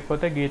రాయాలి,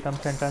 లేకపోతే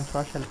గీతంస్ ఎంట్రన్స్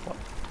రాసి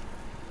వెళ్ళిపోవాలి.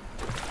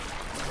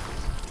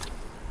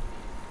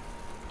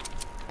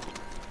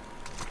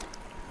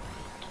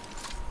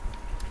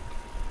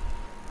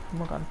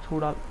 కానీ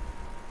చూడాలి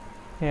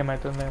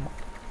ఏమవుతుందేమో.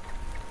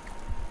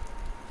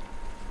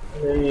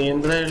 ఏం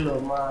రైల్లో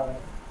మా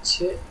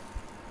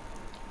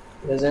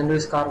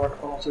లెజెండరీస్ కార్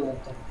పట్టుకొని వచ్చి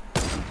పోతాం.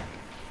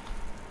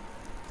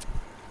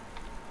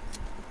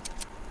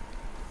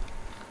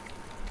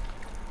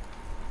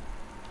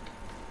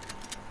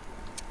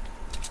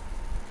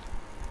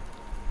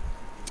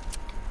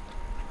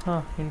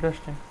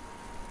 ఇంట్రెస్టింగ్.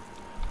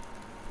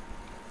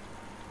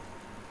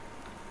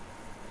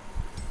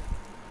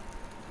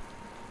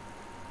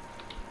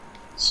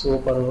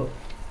 సూపర్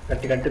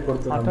గట్టి గట్టి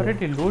కొడుతుంది.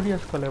 అథారిటీ లూట్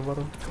చేసుకోవాలి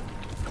ఎవరు.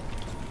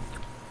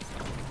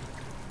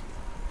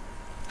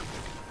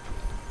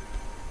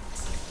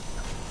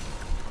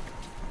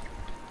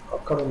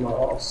 అక్కడ ఉన్నా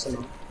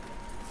వస్తున్నా.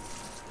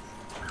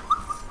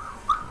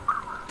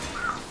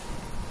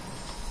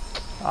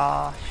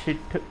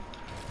 షిట్.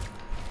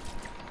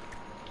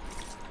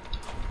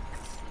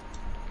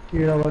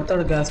 ఈడ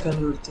పడతాడు గ్యాస్ క్యాన్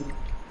పెడుతుంది.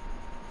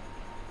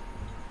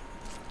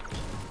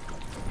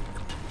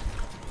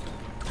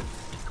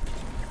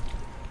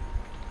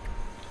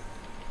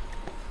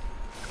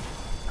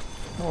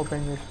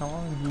 ఓపెన్ చేసినావా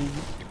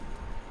జీజీ.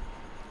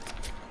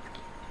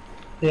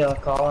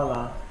 కావాలా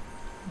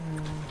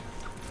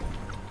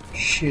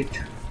షీట్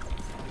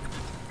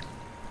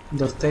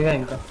దొరుకుతాయిగా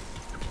ఇంకా.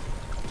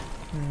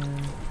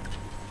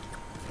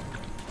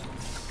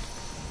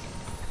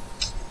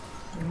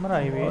 మరి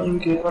ఇవి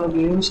ఇంకేమైనా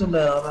గేమ్స్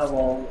ఉన్నాయా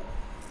బాబు?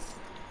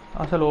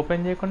 అసలు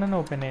ఓపెన్ చేయకుండానే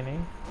ఓపెన్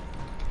అయినాయి.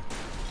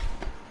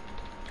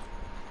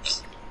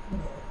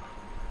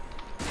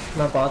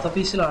 నా పాత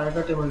పీసీలో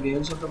ఆడేటట్టు ఏమైనా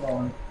గేమ్స్ ఉంటే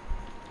బాగుంది.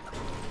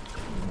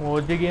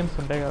 ఓజీ గేమ్స్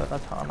ఉంటాయి కదా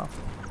చాలా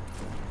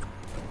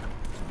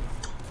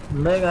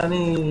ఉన్నాయి,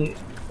 కానీ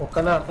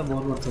ఒక్కనే ఆడితే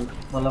బోర్ కొడుతుంది.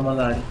 మళ్ళీ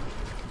ఆడి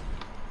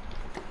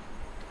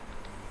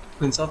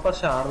ప్రిన్స్ ఆఫ్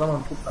పర్షియా ఆడదాం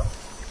అనుకుంటాం,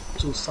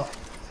 చూస్తాం.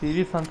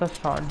 సిరీస్ అంతా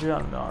స్టార్ట్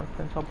చేయాలి.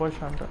 ప్రిన్స్ ఆఫ్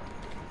పర్షియా అంటే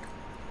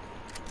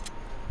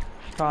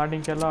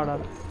స్టార్టింగ్కి వెళ్ళి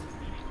ఆడాలి.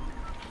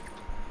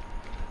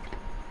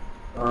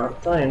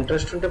 ఆడతా,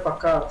 ఇంట్రెస్ట్ ఉంటే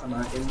పక్కా ఆడతా.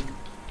 నాకేం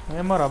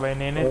ఏమో రా భయ్,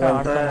 నేనైతే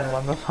ఆడతాను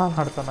 100 సార్లు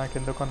ఆడతాను. నాకు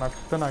ఎందుకో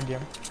నచ్చుతుంది ఆ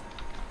గేమ్.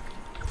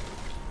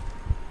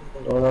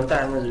 రోజంతా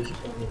ఆమె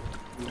చూసుకోండి,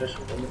 ఇంట్రెస్ట్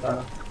ఉంటుంది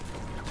కాదు.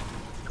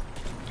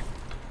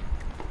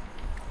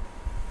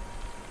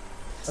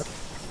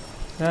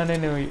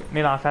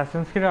 నేను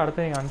అసాసిన్స్ క్రీడ్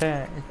ఆడతాను, అంటే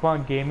ఎక్కువ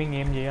గేమింగ్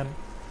ఏం చేయను.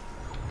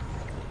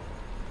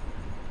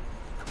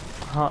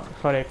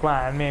 సారీ, ఎక్కువ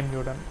యానిమే ఏం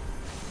చూడను.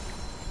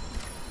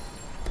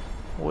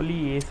 ఓన్లీ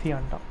ఏసీ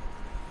అంట.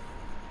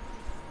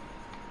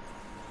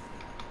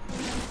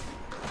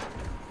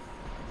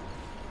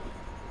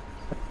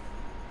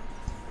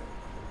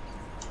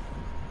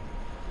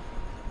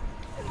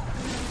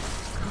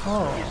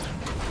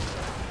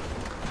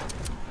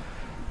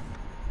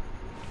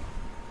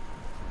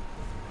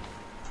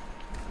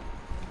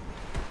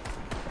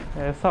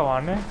 వేస్తావా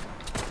అండి?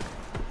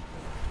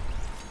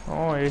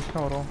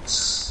 వేసినవరు.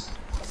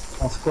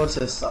 ఆఫ్ కోర్స్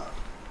వేస్తా,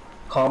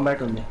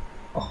 కాంబాట్ ఉంది.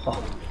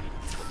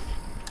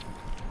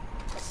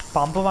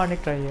 పంపు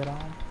వాడికి ట్రై చేయరా?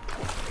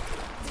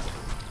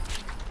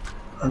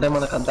 అంటే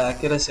మనకు అంత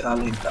యాక్యురసీ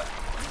రాలేదు ఇంకా.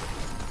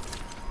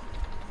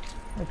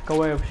 ఎక్కువ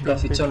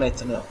ఫిక్స్ ఆన్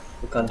అవుతున్నా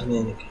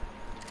కంటిన్యూ.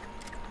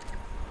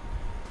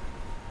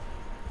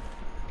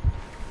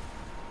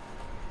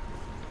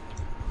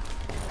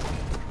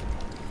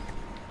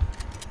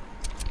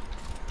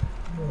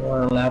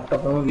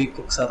 ల్యాప్టాప్ ఏమో వీక్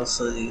ఒకసారి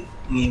వస్తుంది.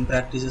 ఏం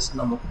ప్రాక్టీస్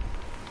చేస్తున్నాము,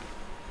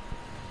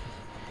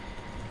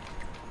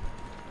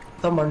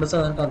 అంత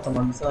మండుతుంది అంటే అంత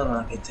మండుతుంది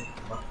నాకైతే.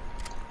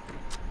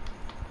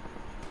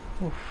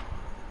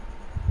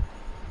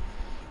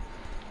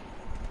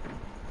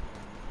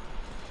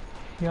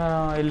 ఇక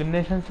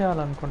ఎలిమినేషన్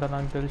చేయాలనుకుంటా,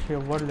 నాకు తెలిసి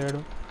ఎవ్వడు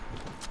లేడు.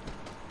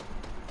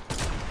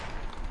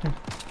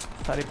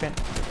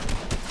 సరిపోయింది.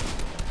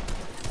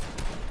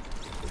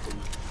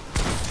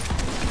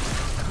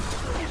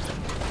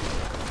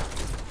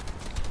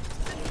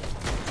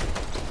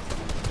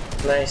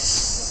 నైస్.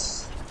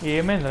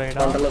 ఏమైంది రైట్?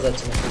 మంటలో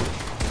వచ్చిన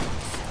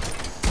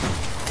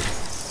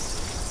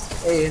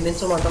ఏడు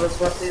నుంచి మంటలు వచ్చి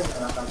పడుతుంది.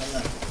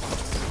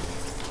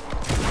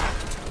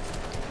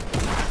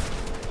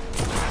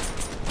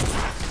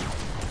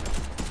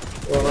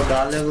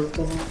 గాలి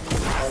ఎగురుతుంది,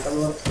 మంటలు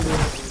పడుతుంది.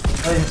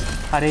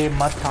 అరే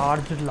మా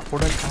చార్జ్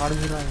కూడా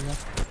చార్జ్ రాయ్యా.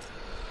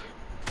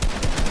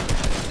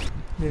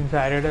 నేను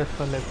సైడ్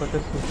వేస్తాను, లేకపోతే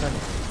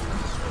చూసాను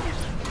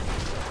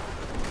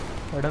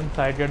మేడం.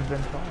 సైడ్ గెట్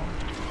బ్రెంచ్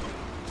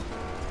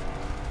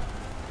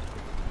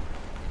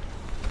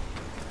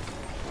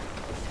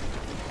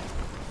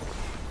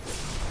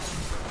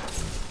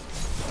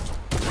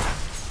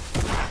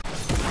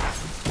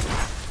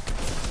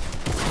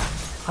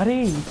అరే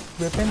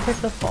వెపన్స్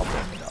ఎట్లా స్టాప్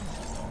అయింది?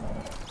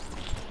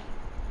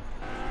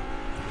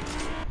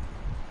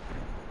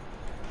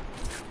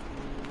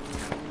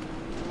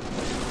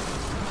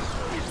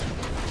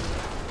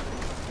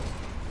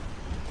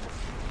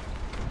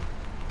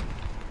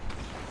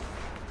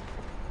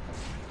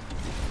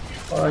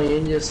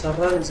 ఏం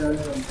చేస్తారా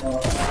నిజంగా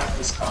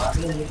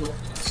స్టార్టింగ్ ఎందుకు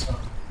చేస్తాను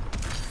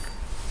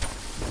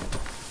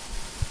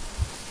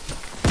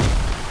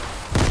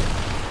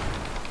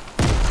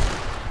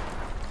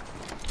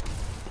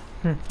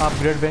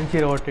अपग्रेड बेंच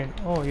इरोटेन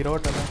ओ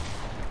इरोटन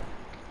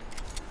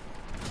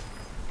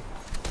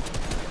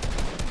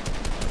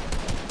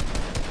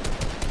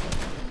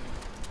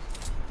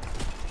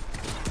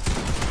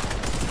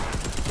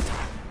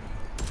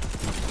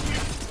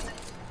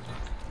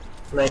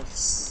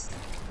నైస్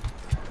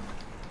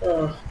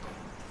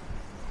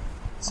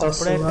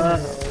సస్సునా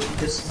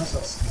చేస్తున్నా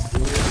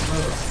సస్సునా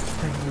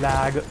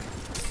లాగ్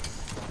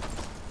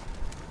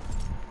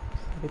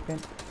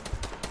డిపెండ్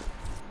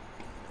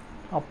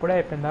అప్పుడే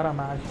అయిపోయిందారా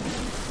మ్యాచ్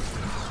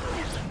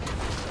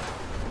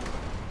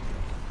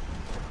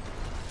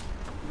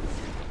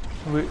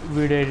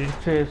వీడియో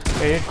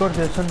ఎడిట్ కూడా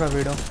చేస్తుండ్రా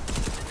వీడియో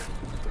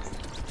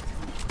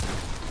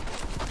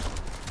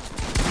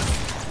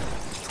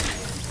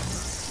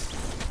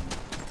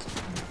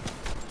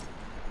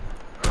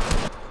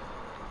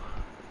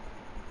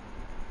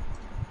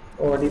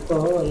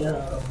ఓడిపోయా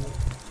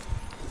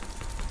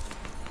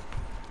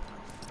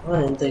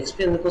ఎంత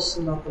ఎక్స్పీ ఎందుకు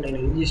వస్తుంది నాకు నేను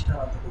ఏం చేసిన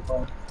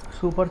అంత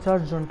సూపర్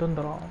చార్జ్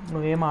ఉంటుందిరా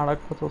నువ్వేం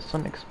ఆడకపోతే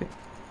వస్తుంది ఎక్స్పీ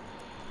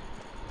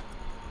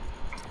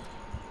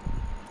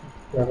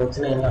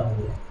వచ్చిన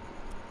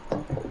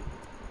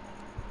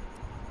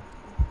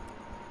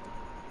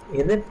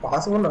ఏదే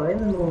పాస్ ఉన్నావే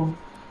నువ్వు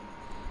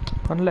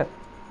కొనలే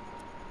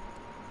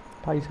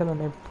పైసలు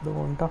ఉన్నాయి ఇప్పుడు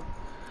ఉంటా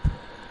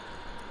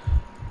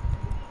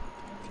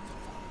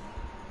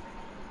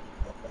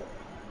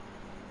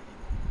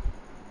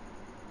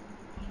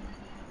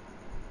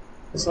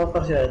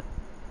సూపర్ షాట్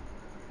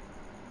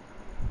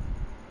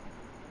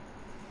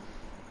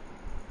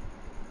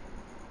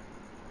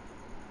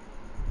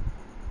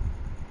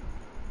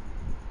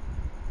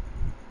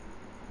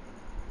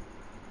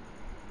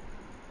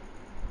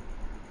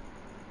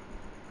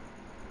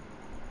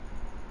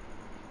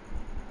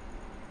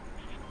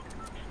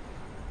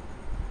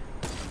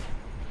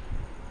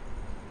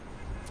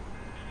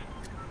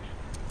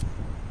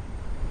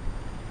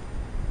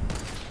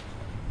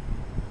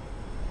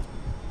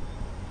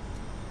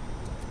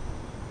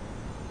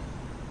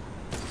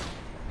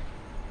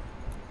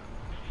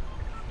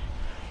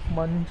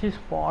మంచి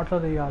స్పాట్లో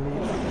దిగాలి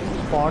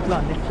స్పాట్లో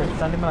అన్ని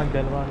చెస్ట్ అన్ని మనకు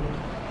తెలవాలి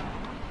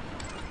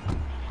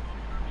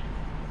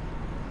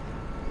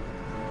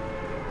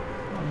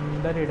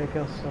అందరు ఇడకే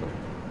వస్తారు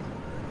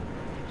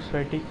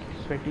స్వెటీ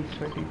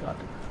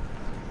కాదు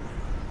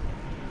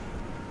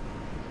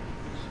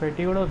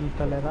స్వెటీ కూడా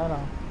వదులుతలేదా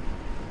రా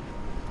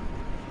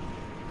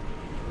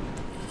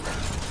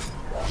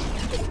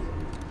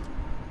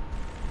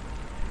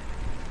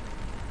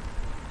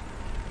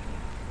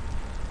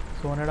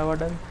సోన్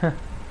ఎడబడ్డది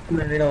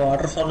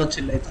వాటర్ ఫాల్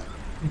వచ్చింది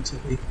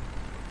అయితే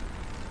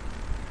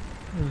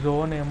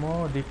జోన్ ఏమో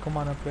దిక్కు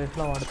మన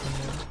ప్లేస్లో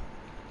వాడుతుంది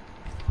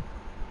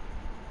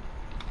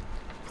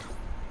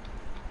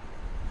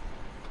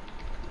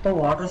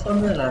వాటర్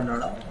ఫాల్ మీద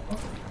అన్నాడా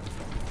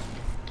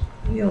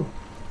అయ్యో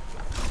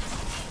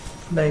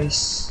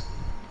నైస్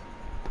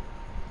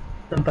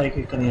పైకి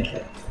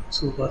ఎక్కనిట్లే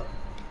సూపర్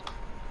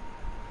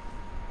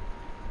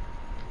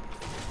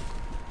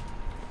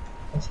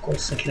ఆఫ్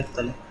కోర్స్ ఎట్లా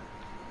ఎక్కుతలే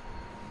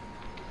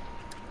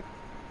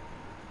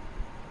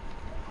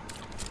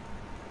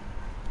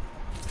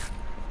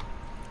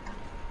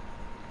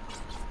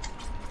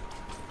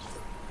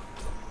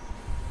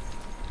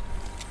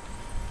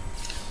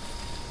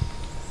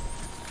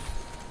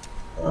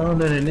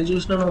నేను ఎన్ని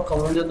చూసినా నువ్వు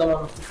కమెంట్ చేద్దాం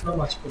అనుకుంటున్నా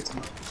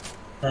మర్చిపోతున్నా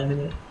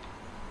యానిమే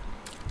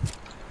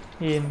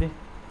ఏంది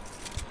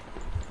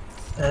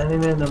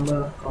యానిమే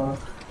నెంబర్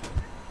కౌంట్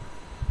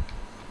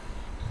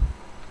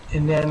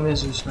ఎన్ని యానిమే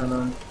చూసినాను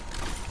అని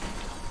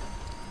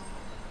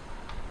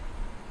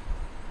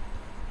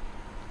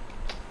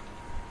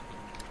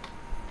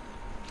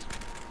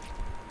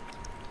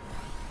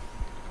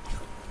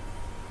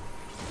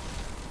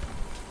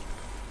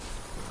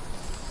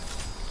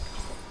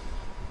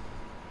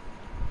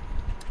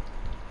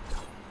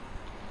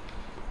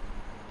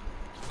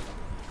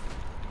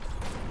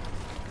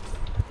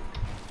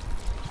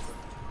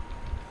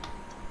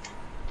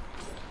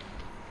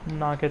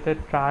నాకైతే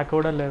ట్రాక్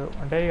కూడా లేదు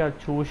అంటే ఇక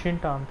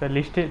చూసింటా అంతే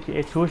లిస్ట్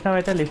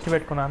చూసినవైతే లిస్ట్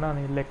పెట్టుకున్నాను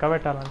అని లెక్క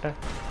పెట్టాలంటే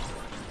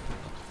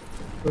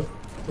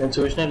నేను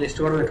చూసిన లిస్ట్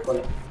కూడా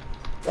పెట్టుకోవాలి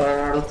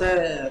అడిగితే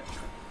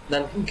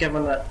దానికి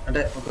ఇంకేమన్నా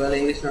అంటే ఒకవేళ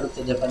ఇంగ్లీష్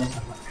అడిగితే జపానీస్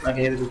అట్లా నాకు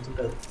ఏది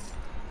గుర్తుంటుంది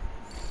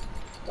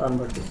దాన్ని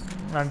బట్టి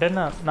అంటే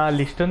నా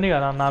లిస్ట్ ఉంది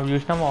కదా నాకు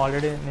చూసినాము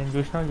ఆల్రెడీ నేను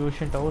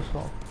చూసింటావు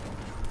సో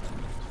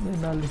నేను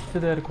నా లిస్ట్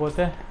దగ్గరికి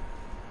పోతే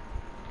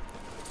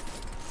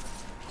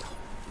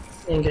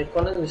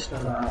ఇంకెక్కువనే చూసిన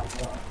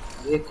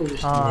ఎక్కువ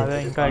అదే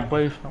ఇంకా ఎక్కువ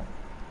చూసినాం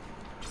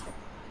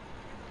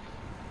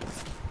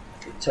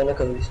చాలా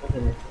కదా చూసిన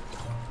నేను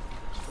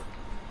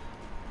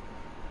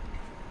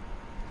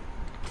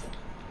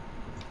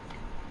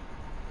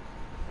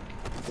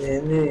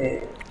ఏంది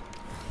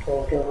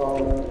ఓకే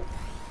బాల్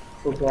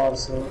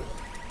ఫుట్బాల్స్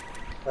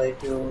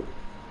బైక్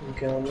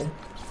ఇంకేముంది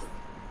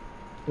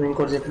నువ్వు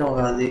ఇంకోటి చెప్పినావు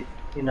కదా అది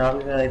ఈ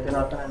 4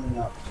 అయిపోయినాక నేను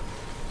ఇక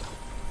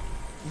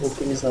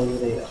బుక్కింగ్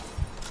చదువులే ఇక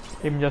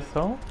ఏం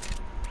చేస్తావు?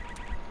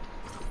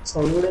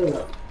 చదువులే ఇక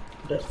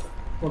అంటే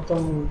మొత్తం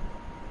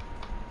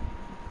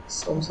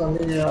సమ్స్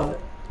అన్నీ చేయాలి.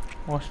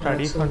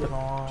 స్టడీస్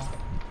అంటున్నావా?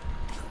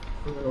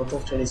 మొత్తం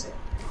స్టడీస్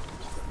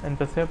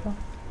ఎంతసేపు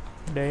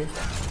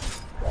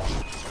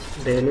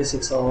డైలీ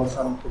 6 hours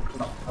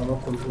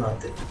అనుకుంటున్నా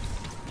అంతే.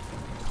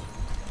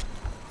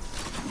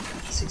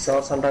 6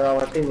 hours అంట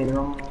కాబట్టి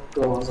మినిమం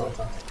 2 hours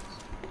అవుతుంది.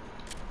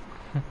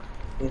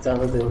 ఈ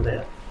తర్వాత దేవుడే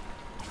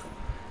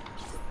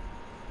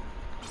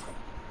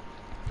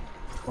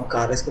మా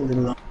కార్ వేసుకుని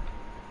తిందాం.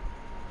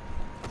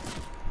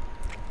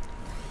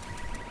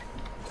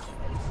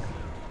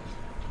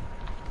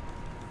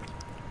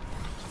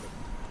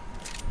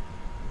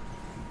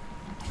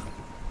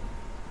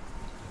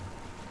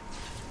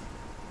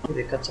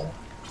 ఎక్కచ్చా?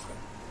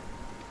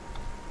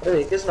 అరే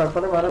వెహికల్స్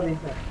నడపలే మారా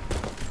దీంట్లో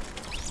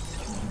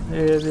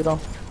ఏదిరా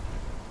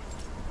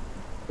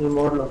ఈ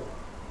మోడ్లో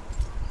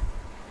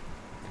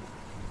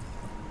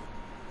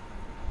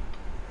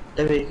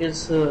అంటే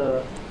వెహికల్స్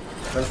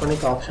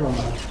నడపడానికి ఆప్షన్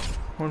ఉందా?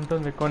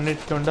 ఉంటుంది,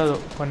 కొన్నిటికి ఉండదు,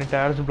 కొన్ని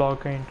టైర్స్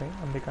బ్లాక్ అయి ఉంటాయి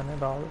అందుకనే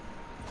రాదు.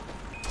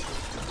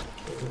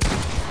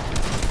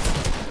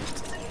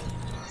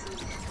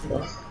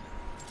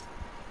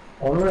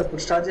 అవును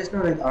ఎప్పుడు స్టార్ట్ చేసినా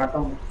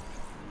ఆడటం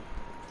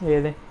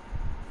ఏది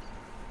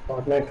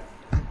ఫార్ట్నైట్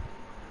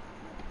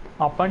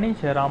అప్పటి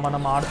నుంచే రా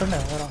మనం ఆడుతుండే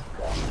రా.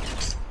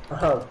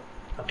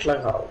 అట్లా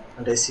కాదు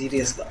అంటే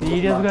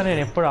సీరియస్గా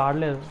నేను ఎప్పుడు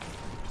ఆడలేదు.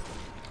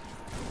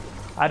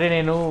 అరే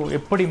నేను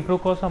ఎప్పుడు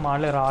ఇంప్రూవ్ కోసం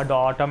ఆడలేరు,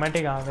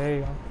 ఆటోమేటిక్ అదే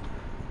ఇక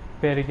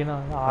పెరిగిన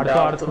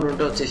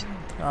ఆడుతుంటే వచ్చేసి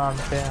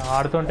అంతే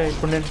ఆడుతుంటే.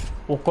 ఇప్పుడు నేను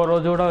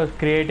ఒక్కరోజు కూడా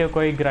క్రియేటివ్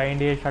పోయి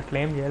గ్రైండ్ చేసి అట్లా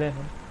ఏం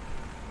చేయలేను.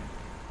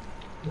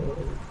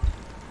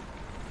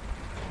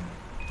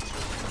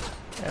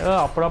 ఏదో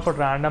అప్పుడప్పుడు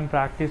ర్యాండమ్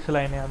ప్రాక్టీస్లు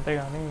అయినాయి అంతే.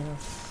 కానీ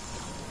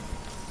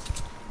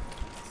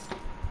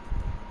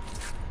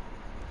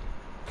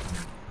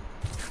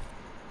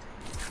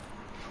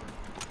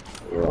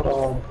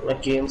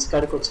గేమ్స్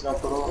కాడికి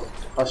వచ్చినప్పుడు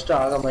ఫస్ట్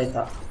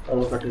ఆగమైతా,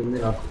 అదొకటి ఉంది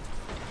నాకు.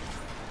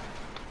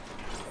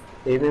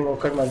 ఏమేమి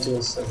ఒక్కటి మంచిగా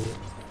వస్తుంది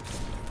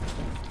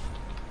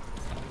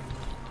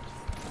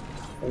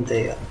అంతే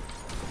ఇక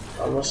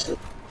ఆల్మోస్ట్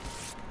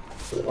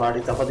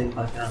వాడి తప్ప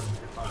దింపాలి.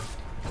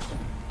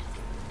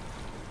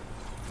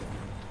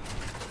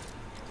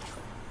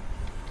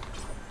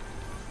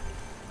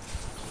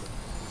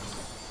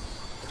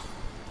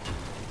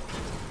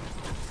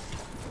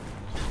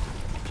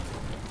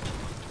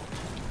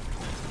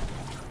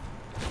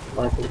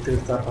 ఇప్పుడు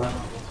తిడతారా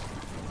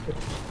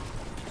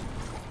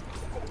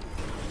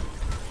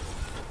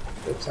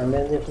సండే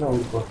అని చెప్పిన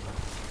ఊరుకో.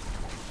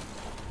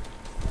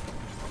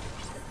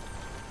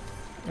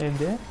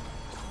 ఏంటి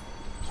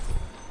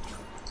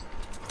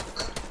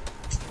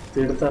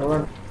తిడతారు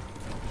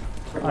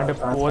అంటే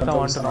పోతాం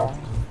అంటున్నావు?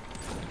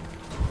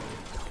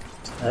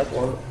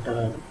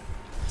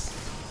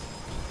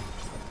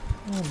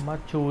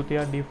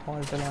 చూతియా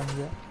డిఫాల్ట్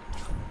లాంటి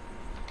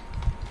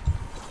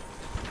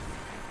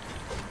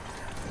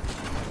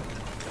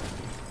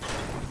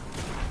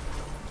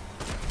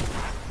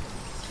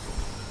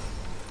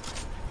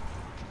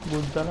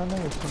గుద్దలనే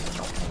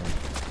వేసుకుంటున్నా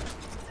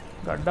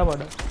గడ్డ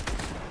పడ.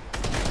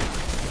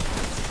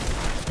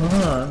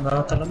 నా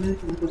తల మీద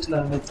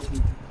కూర్చోలేదు.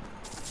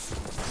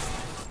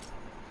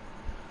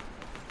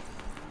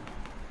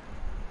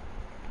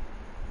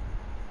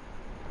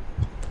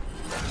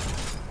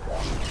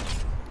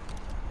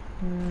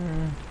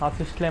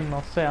 అసిస్ట్లు ఏమైనా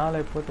వస్తాయా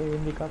లేకపోతే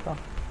ఏంది కథ?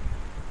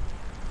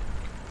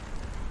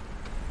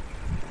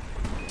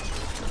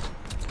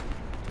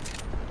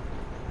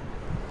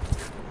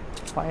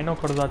 పైన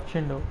ఒకడు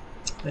వచ్చిండు,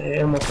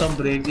 మొత్తం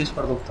బ్రేక్ చేసి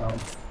పడుకుంటాం.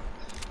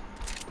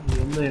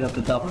 ఏందో ఇలా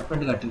పెద్ద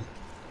అపార్ట్మెంట్ కట్టి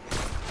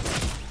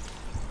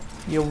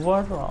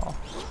ఎవరు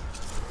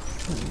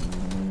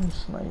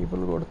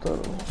స్నైపులు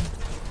కొడతారు.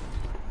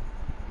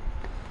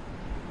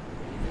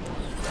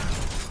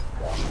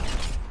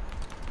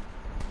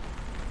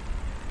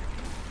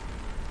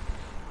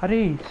 అరే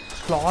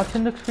స్లాట్స్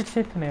ఎందుకు స్విచ్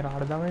అవుతున్నాయి?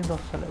 అర్థమైంది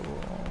వస్తలేవు.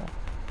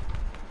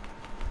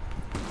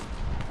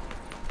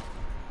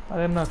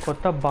 అదే నా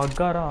కొత్త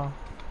బగ్గారా.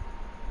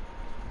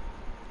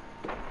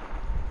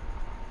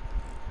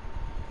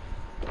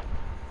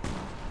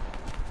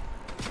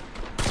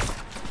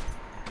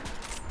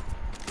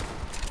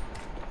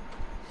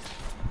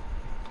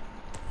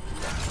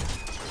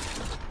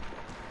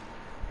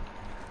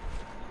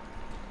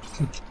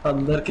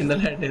 అందరు కింద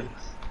ల్యాండ్ అయ్యారు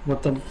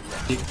మొత్తం.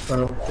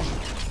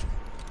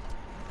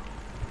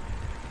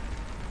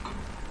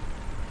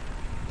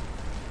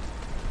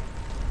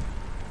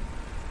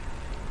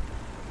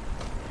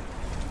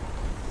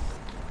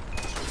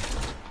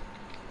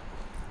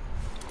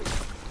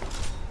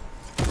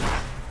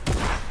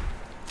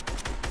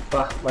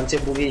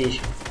 మంచిగా బుగి చేసి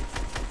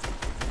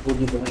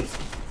బుగి పోయి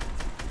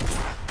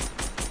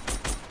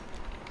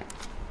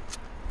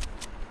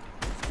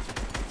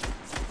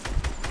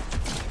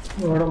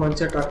కూడా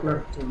మంచిగా ట్రక్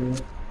నడుపుతుంది.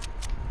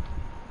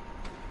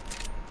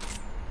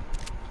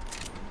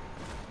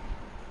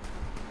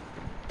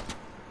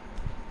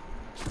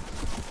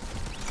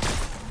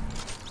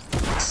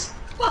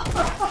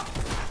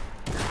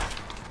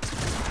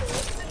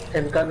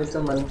 వెనకాల ఇస్తే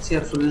మంచిగా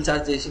ఫుల్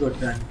ఛార్జ్ చేసి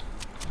కొట్టినాను.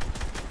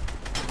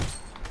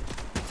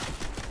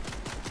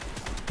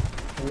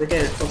 అందుకే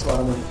రెస్పాన్స్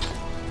వాడమని.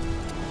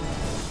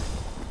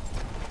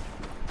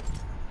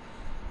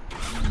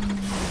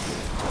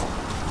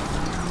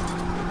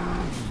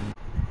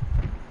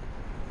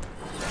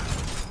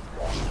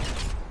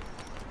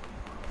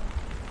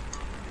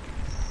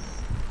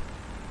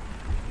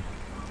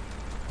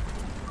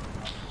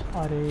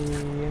 అరే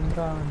ఏం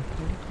రా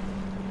అంటే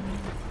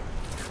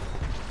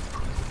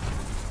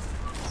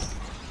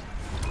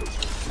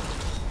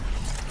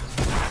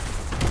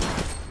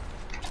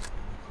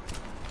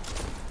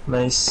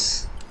నైస్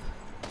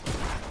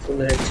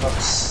ఫుల్ హెడ్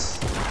షాట్స్.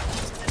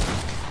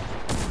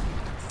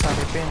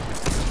 సరిపోయింది.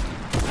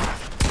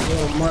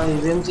 అమ్మా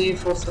ఇదేం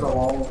G4 రా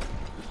బాబు.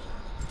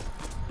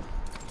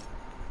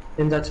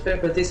 నేను చచ్చిపోయే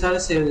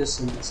ప్రతిసారి సేవ్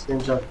చేస్తుంది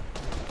స్క్రీన్ షాట్.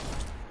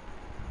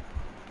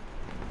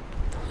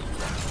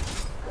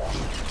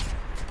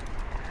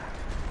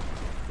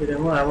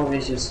 ఇదేమో ఆమో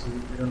వేస్ట్ చేస్తుంది.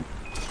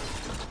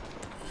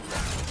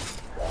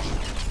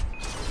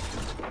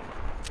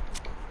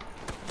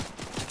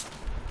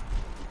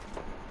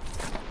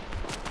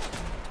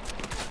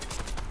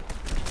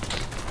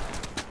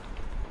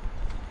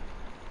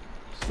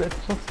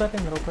 స్వెట్స్ వస్తారు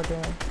ఇందులో ఒకటి.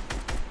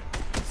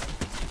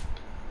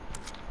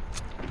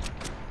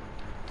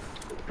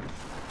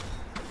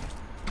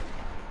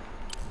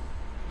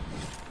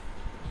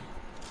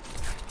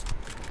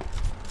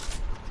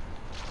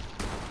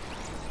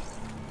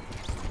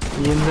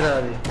 ఏంద్రా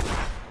అది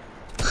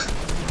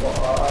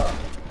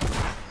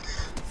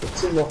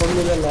వచ్చి ముఖం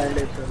మీద ల్యాండ్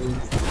అవుతుంది.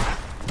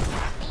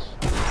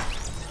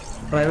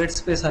 ప్రైవేట్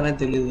స్పేస్ అనేది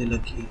తెలియదు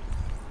వీళ్ళకి.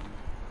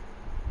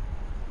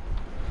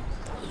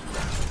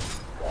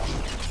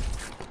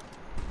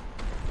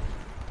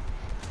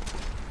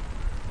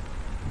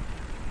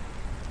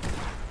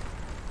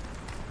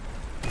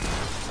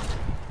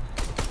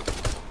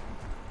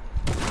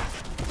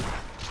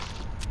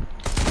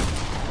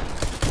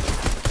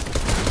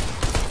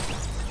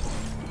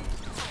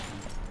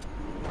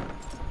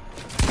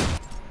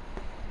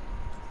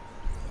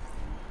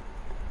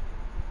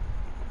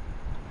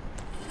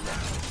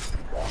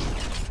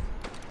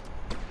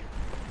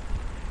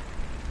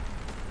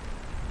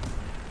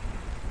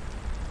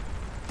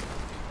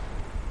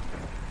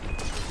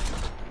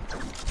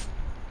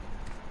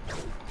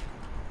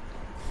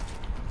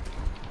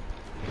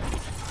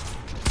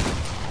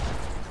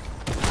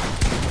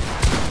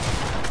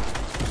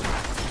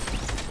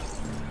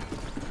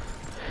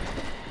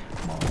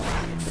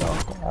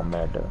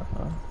 Combat.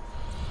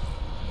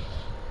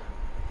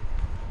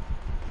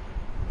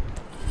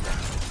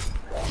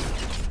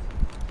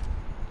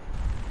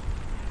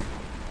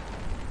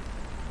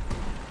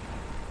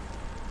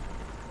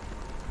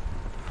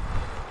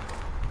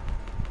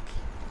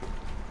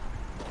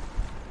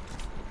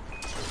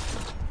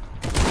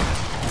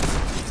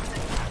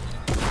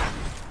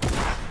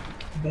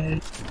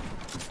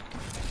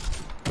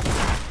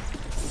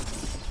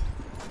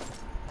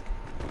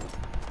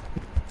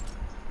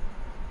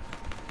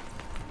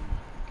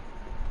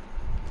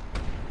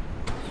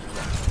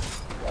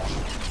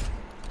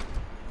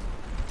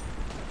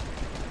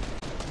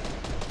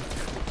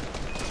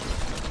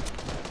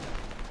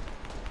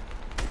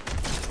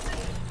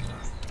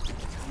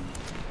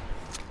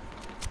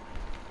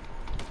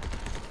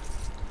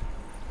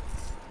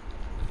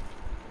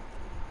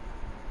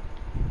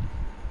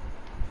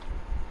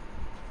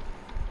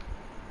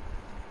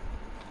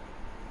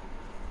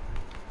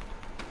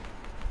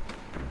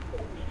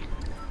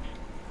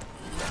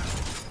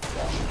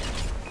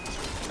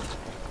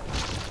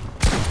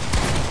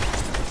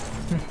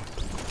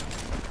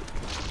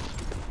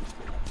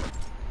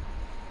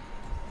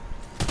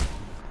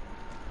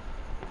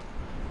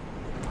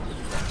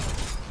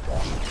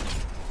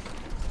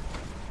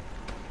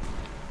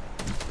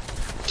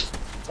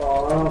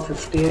 Oh,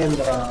 15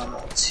 రా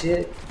వచ్చి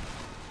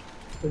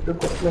ఇటు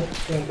కొట్ల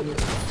 15.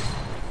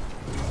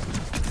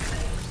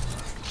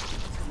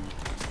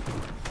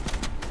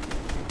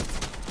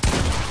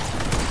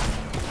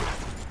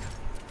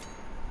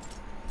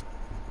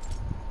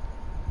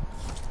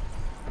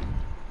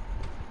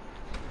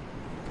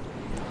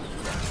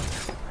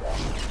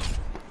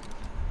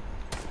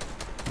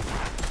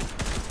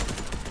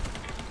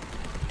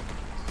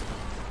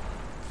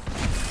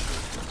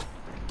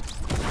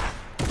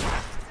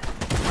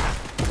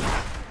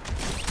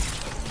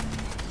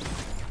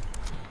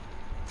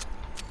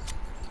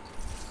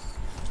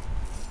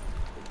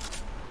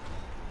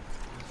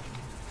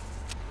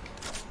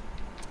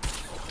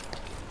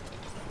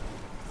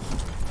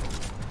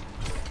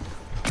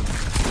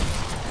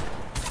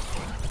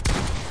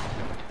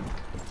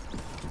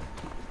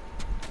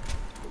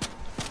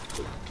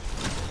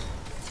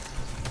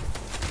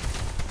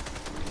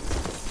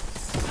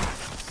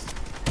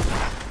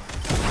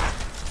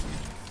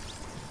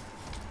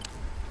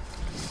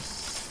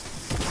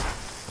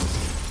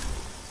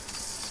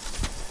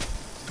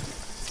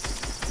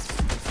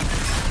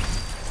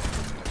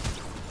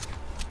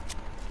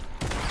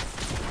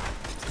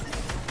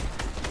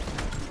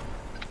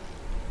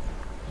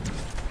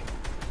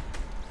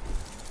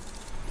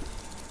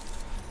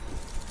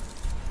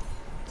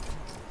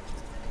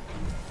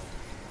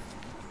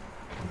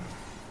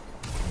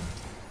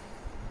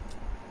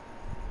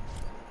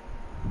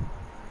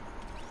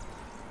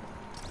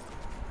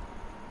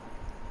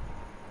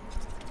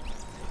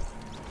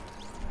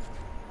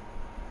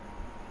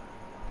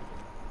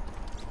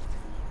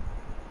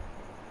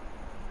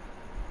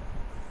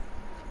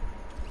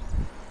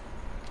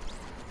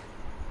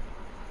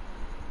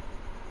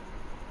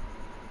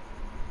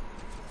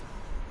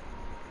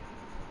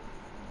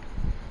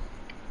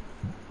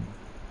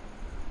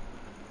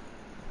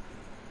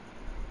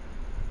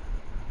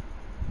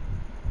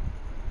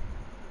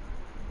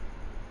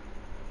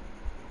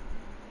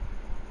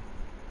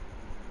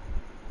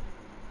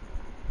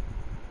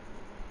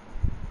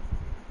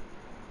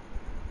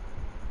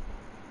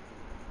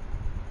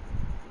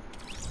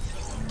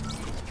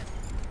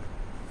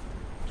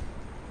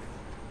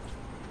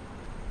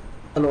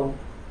 హలో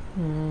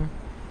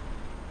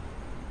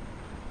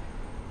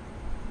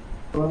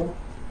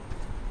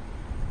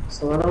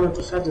సోనం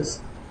ఎప్పుడు స్టార్ట్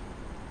చేస్తా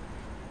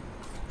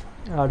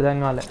అర్థం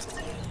కాలే.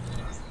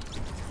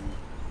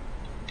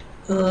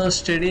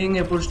 స్టడీయింగ్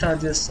ఎప్పుడు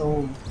స్టార్ట్ చేస్తావు?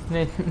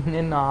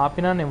 నేను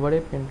ఆపినా ఎవడే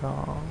పిండ్రా.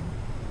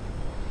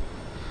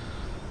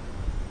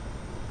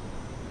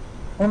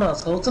 అవునా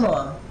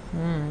చదువుతున్నావా?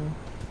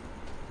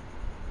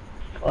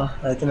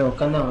 అయితే నేను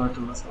ఒక్కనే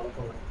అన్నట్టున్నా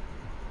చదువుతున్నా.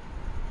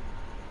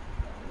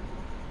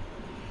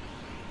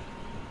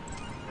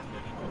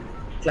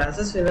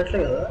 క్లాసెస్ వినట్లే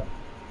కదా?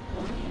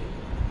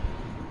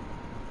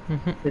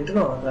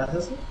 వింటున్నావా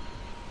క్లాసెస్?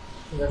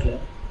 వినట్లే.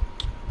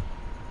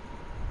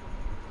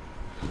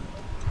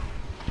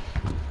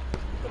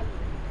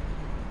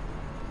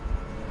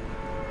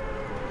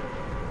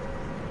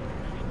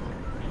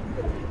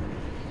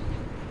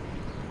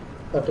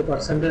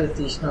 %30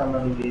 తీసిన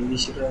అన్నారు. ఏం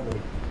తీసిరా?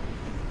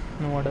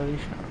 నువ్వు అడ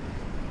తీసిన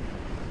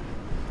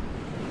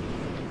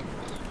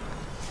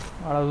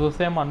అలా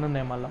చూస్తే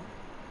మన్నున్నాయి మళ్ళా.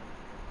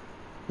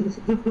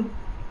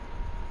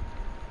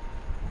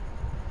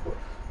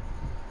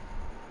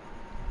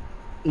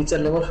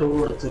 టీచర్లు ఏమో షో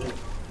కొడుతున్నారు,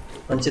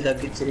 మంచి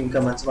తగ్గించారు, ఇంకా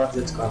మంచి మార్క్స్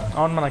తెచ్చుకోవాలి.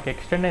 అవును, మనకు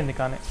ఎక్స్టెండ్ అయింది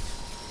కానీ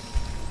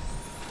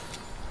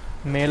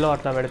మేలో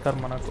అట్లా పెడతారు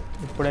మనకు.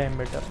 ఇప్పుడే ఏం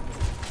పెట్టారు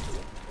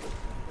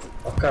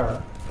పక్క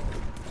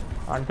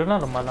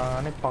అంటున్నారు మళ్ళా,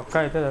 కానీ పక్కా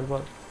అయితే తెలియదు.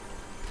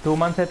 2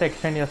 months అయితే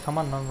ఎక్స్టెండ్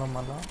చేస్తామన్నాను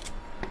మళ్ళీ.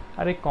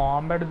 అరే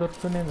కాంబాట్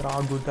దొరుకుతుంది రా,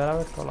 గుద్దలా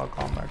పెట్టుకోవాలి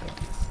కాంబాట్.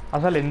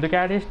 అసలు ఎందుకు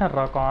యాడ్ చేసినారు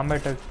రా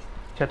కాంబాట్,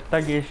 చెత్త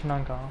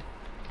గీసినాక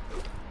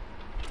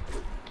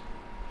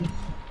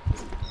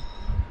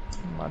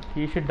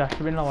తీసి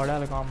డస్ట్బిన్లో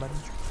పడేయాలి కాంబాట్.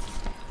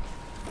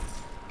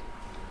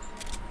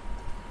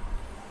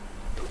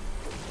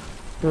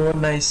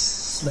 నైస్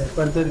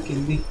స్నైపర్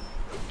దొరికింది,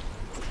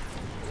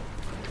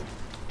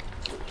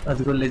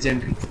 అది కూడా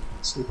లెజెండరీ,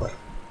 సూపర్.